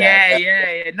something like Yeah, that.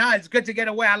 yeah. No, it's good to get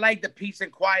away. I like the peace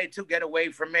and quiet to get away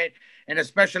from it, and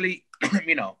especially,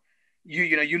 you know,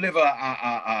 you live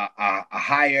a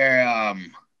higher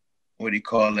what do you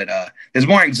call it? There's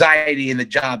more anxiety in the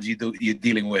jobs you're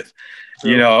dealing with.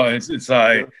 True. You know, it's True.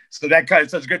 so that kind of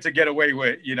so it's good to get away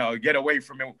with, you know, get away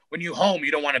from it. When you're home,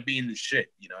 you don't want to be in the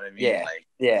shit. You know what I mean? Yeah, Like,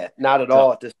 yeah, not at so,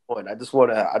 all at this point. I just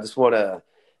want to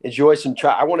enjoy some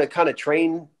try. I want to kind of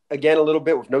train again a little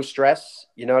bit with no stress.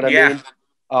 You know what I yeah, mean?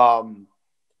 Um,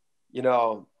 you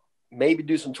know, maybe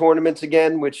do some tournaments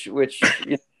again, which you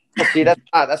know, we'll see.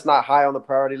 That's not high on the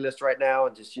priority list right now,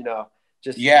 and just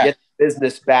just yeah. get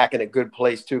business back in a good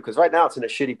place too. Because right now it's in a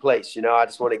shitty place. You know, I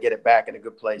just want to get it back in a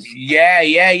good place. Yeah,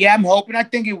 yeah, yeah. I'm hoping. I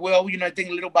think it will. You know, I think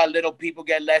little by little people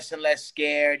get less and less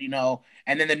scared. You know,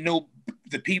 and then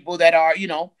the people that are, you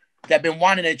know, that been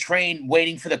wanting to train,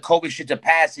 waiting for the COVID shit to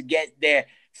pass to get their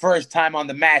first time on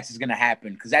the mats is gonna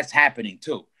happen because that's happening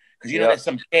too. Because you know, Yeah. there's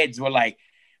some kids were like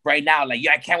right now, like,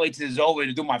 yeah, I can't wait till this is over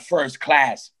to do my first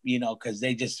class. You know, because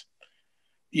they just,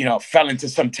 you know, fell into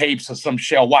some tapes or some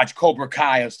shit, or watch Cobra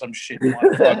Kai or some shit.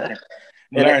 Learn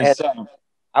and something.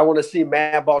 I want to see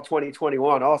Madball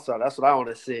 2021 also. That's what I want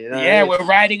to see. You know what I Yeah, mean? we're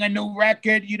writing a new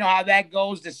record. You know how that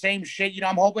goes. The same shit. You know,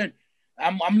 I'm hoping.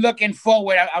 I'm looking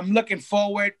forward. I'm looking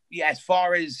forward. Yeah, as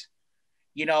far as,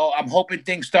 you know, I'm hoping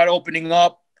things start opening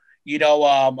up. You know,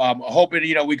 I'm hoping,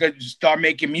 you know, we could start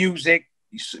making music.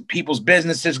 People's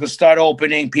businesses could start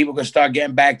opening. People could start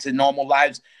getting back to normal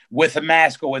lives with a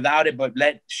mask or without it. But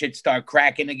let shit start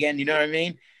cracking again. You know what I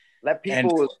mean? Let And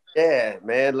people, yeah,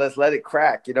 man, let's let it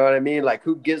crack. You know what I mean? Like,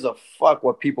 who gives a fuck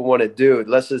what people want to do?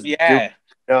 Let's just do, yeah.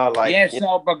 like, Yeah,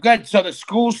 so but good. So the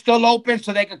school's still open,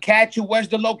 so they could catch you. Where's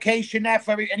the location at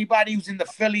for anybody who's in the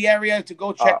Philly area to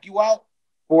go check you out?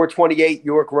 428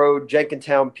 York Road,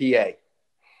 Jenkintown, PA.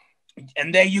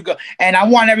 And there you go. And I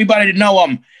want everybody to know,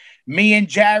 me and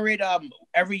Jared,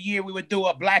 every year we would do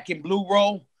a black and blue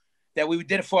roll that we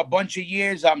did it for a bunch of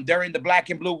years. During the black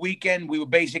and blue weekend, we were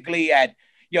basically at,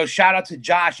 shout out to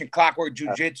Josh and Clockwork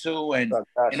Jiu-Jitsu and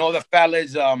all the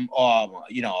fellas,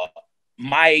 you know,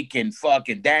 Mike and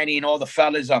fucking Danny and all the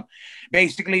fellas.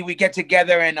 Basically we get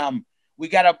together and we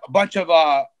got a bunch of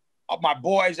my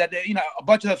boys that, you know, a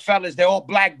bunch of the fellas, they're all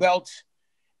black belts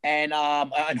and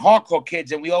hardcore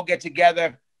kids, and we all get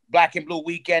together black and blue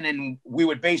weekend, and we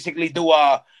would basically do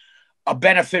a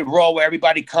benefit roll where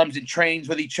everybody comes and trains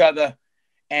with each other,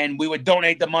 and we would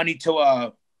donate the money to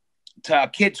a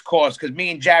kids cause, because me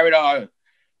and Jared are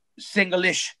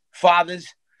single-ish fathers,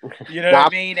 you know what I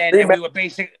mean, and we were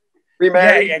basically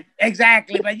yeah,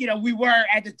 exactly. But you know, we were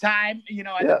at the time, you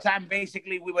know, the time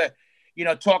basically we were, you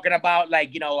know, talking about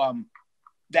like, you know,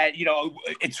 that, you know,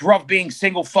 it's rough being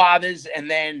single fathers, and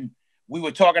then we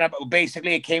were talking about,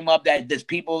 basically it came up that there's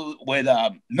people with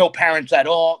no parents at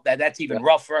all, that's even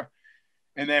rougher.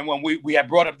 And then when we had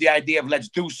brought up the idea of let's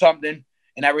do something,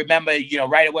 and I remember, you know,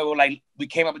 right away we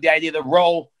came up with the idea of the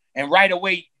roll, and right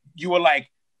away you were like,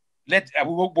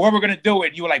 what we're gonna do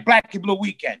it. You were like Black and Blue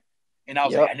Weekend. And I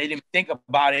was like, I didn't even think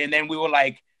about it. And then we were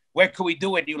like, where could we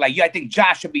do it? And you were like, yeah, I think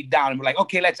Josh should be down. And we're like,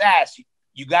 okay, let's ask.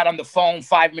 You got on the phone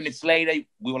 5 minutes later.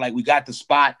 We were like, we got the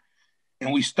spot.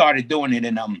 And we started doing it.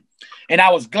 And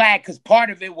I was glad, because part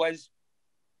of it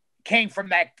came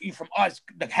from us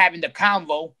having the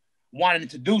convo, wanting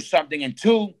to do something. And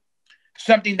two,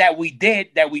 something that we did,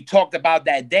 that we talked about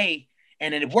that day,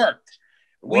 and it worked.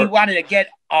 We wanted to get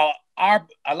a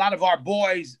lot of our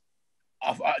boys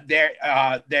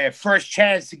their first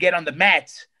chance to get on the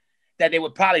mats, that they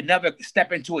would probably never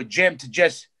step into a gym, to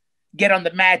just get on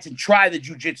the mats and try the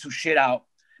jiu-jitsu shit out,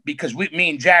 because me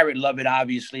and Jared love it,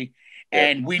 obviously,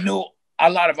 and we knew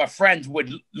a lot of our friends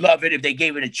would love it if they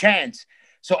gave it a chance.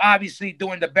 So obviously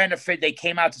doing the benefit, they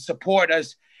came out to support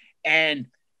us, and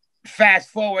fast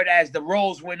forward, as the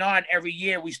rolls went on every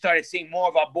year, we started seeing more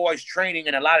of our boys training,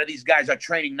 and a lot of these guys are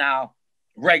training now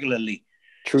regularly.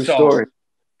 True story.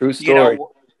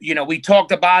 You know, we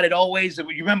talked about it always. You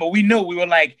remember, we knew, we were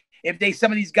like, if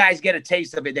some of these guys get a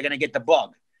taste of it, they're gonna get the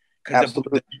bug, because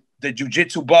the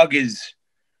jiu-jitsu bug is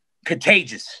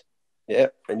contagious. Yeah,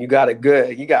 and you got it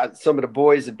good. You got some of the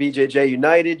boys at BJJ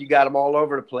United. You got them all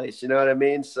over the place. You know what I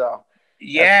mean? So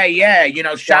yeah. You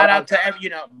know, shout out to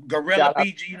Gorilla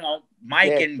BJ. You know,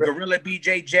 Mike and Gorilla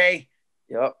BJJ.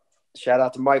 Yep. Shout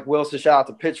out to Mike Wilson. Shout out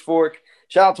to Pitchfork.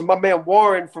 Shout out to my man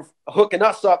Warren for hooking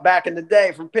us up back in the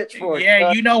day from Pitchfork.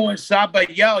 Yeah, you know what's up.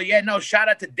 But shout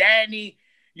out to Danny,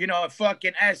 you know,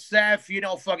 fucking SF, you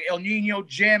know, fucking El Nino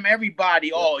Jim,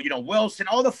 everybody, all, you know, Wilson,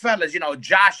 all the fellas, you know,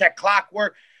 Josh at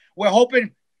Clockwork. We're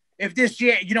hoping if this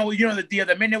year, you know the deal.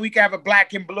 The minute we can have a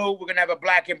black and blue, we're gonna have a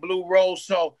black and blue roll.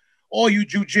 So all you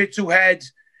jiu-jitsu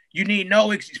heads, you need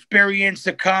no experience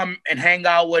to come and hang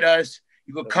out with us.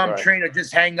 You can come train or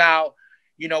just hang out.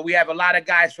 You know, we have a lot of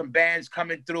guys from bands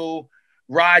coming through.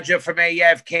 Roger from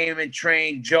AF came and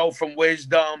trained. Joe from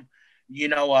Wisdom. You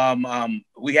know,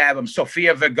 we have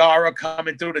Sofia Vergara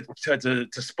coming through to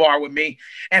spar with me.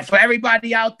 And for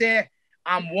everybody out there,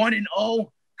 I'm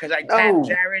 1-0 because I tapped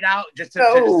Jared out just to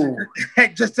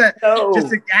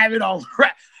have it on.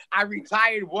 I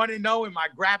retired 1-0 in my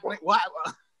grappling. What?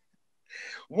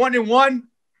 1-1.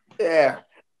 Yeah,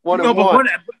 1-1.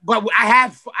 But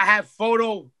I have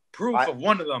photo proof of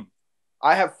one of them.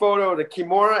 I have photo of the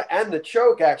Kimura and the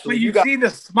choke, actually. But you see the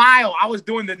smile. I was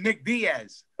doing the Nick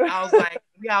Diaz. I was like,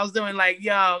 I was doing like,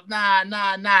 yo, nah.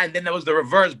 And then there was the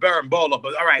reverse Barambola.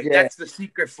 But all right, that's the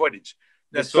secret footage.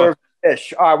 That's all.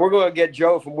 Fish. All right, we're going to get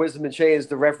Joe from Wisdom and Chains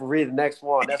to referee the next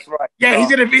one. That's right. Yeah, he's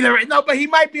going to be there. No, but he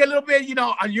might be a little bit,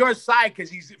 on your side because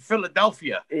he's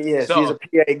Philadelphia. Yes, he's a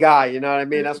PA guy. You know what I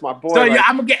mean? That's my boy. So, yeah,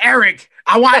 I'm going to get Eric.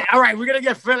 All right, we're going to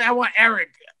get Philly. I want Eric.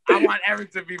 I want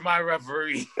Eric to be my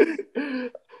referee.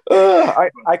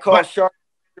 I call sharp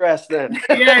stress then.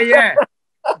 Yeah.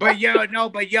 But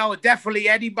definitely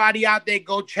anybody out there,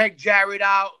 go check Jared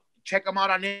out. Check him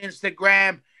out on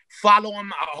Instagram. Follow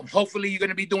him. Hopefully, you're going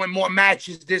to be doing more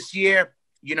matches this year.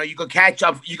 You know, you can catch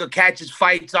up. You can catch his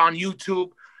fights on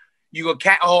YouTube. You can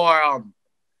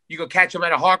catch him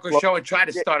at a hardcore show and try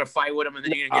to start a fight with him, and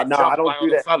then you're gonna get jumped by all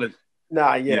the fellas.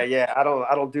 Nah, yeah. I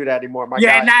don't do that anymore. But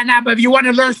if you want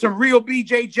to learn some real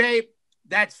BJJ,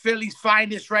 that's Philly's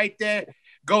finest right there.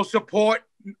 Go support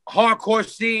hardcore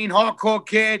scene, hardcore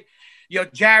kid. Yo,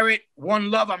 Jared,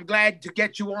 one love. I'm glad to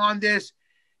get you on this.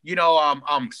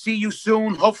 See you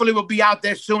soon. Hopefully we'll be out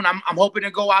there soon. I'm hoping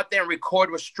to go out there and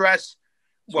record with Stress.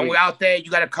 When we're out there,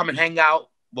 you got to come and hang out.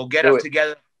 We'll get up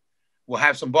together. We'll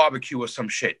have some barbecue or some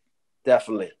shit.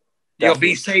 Definitely. Yo,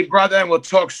 be safe, brother, and we'll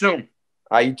talk soon.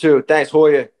 All right, you too. Thanks,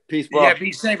 Hoya. Peace, bro. Yeah,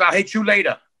 be safe. I'll hit you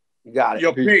later. You got it.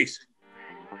 Yo, peace.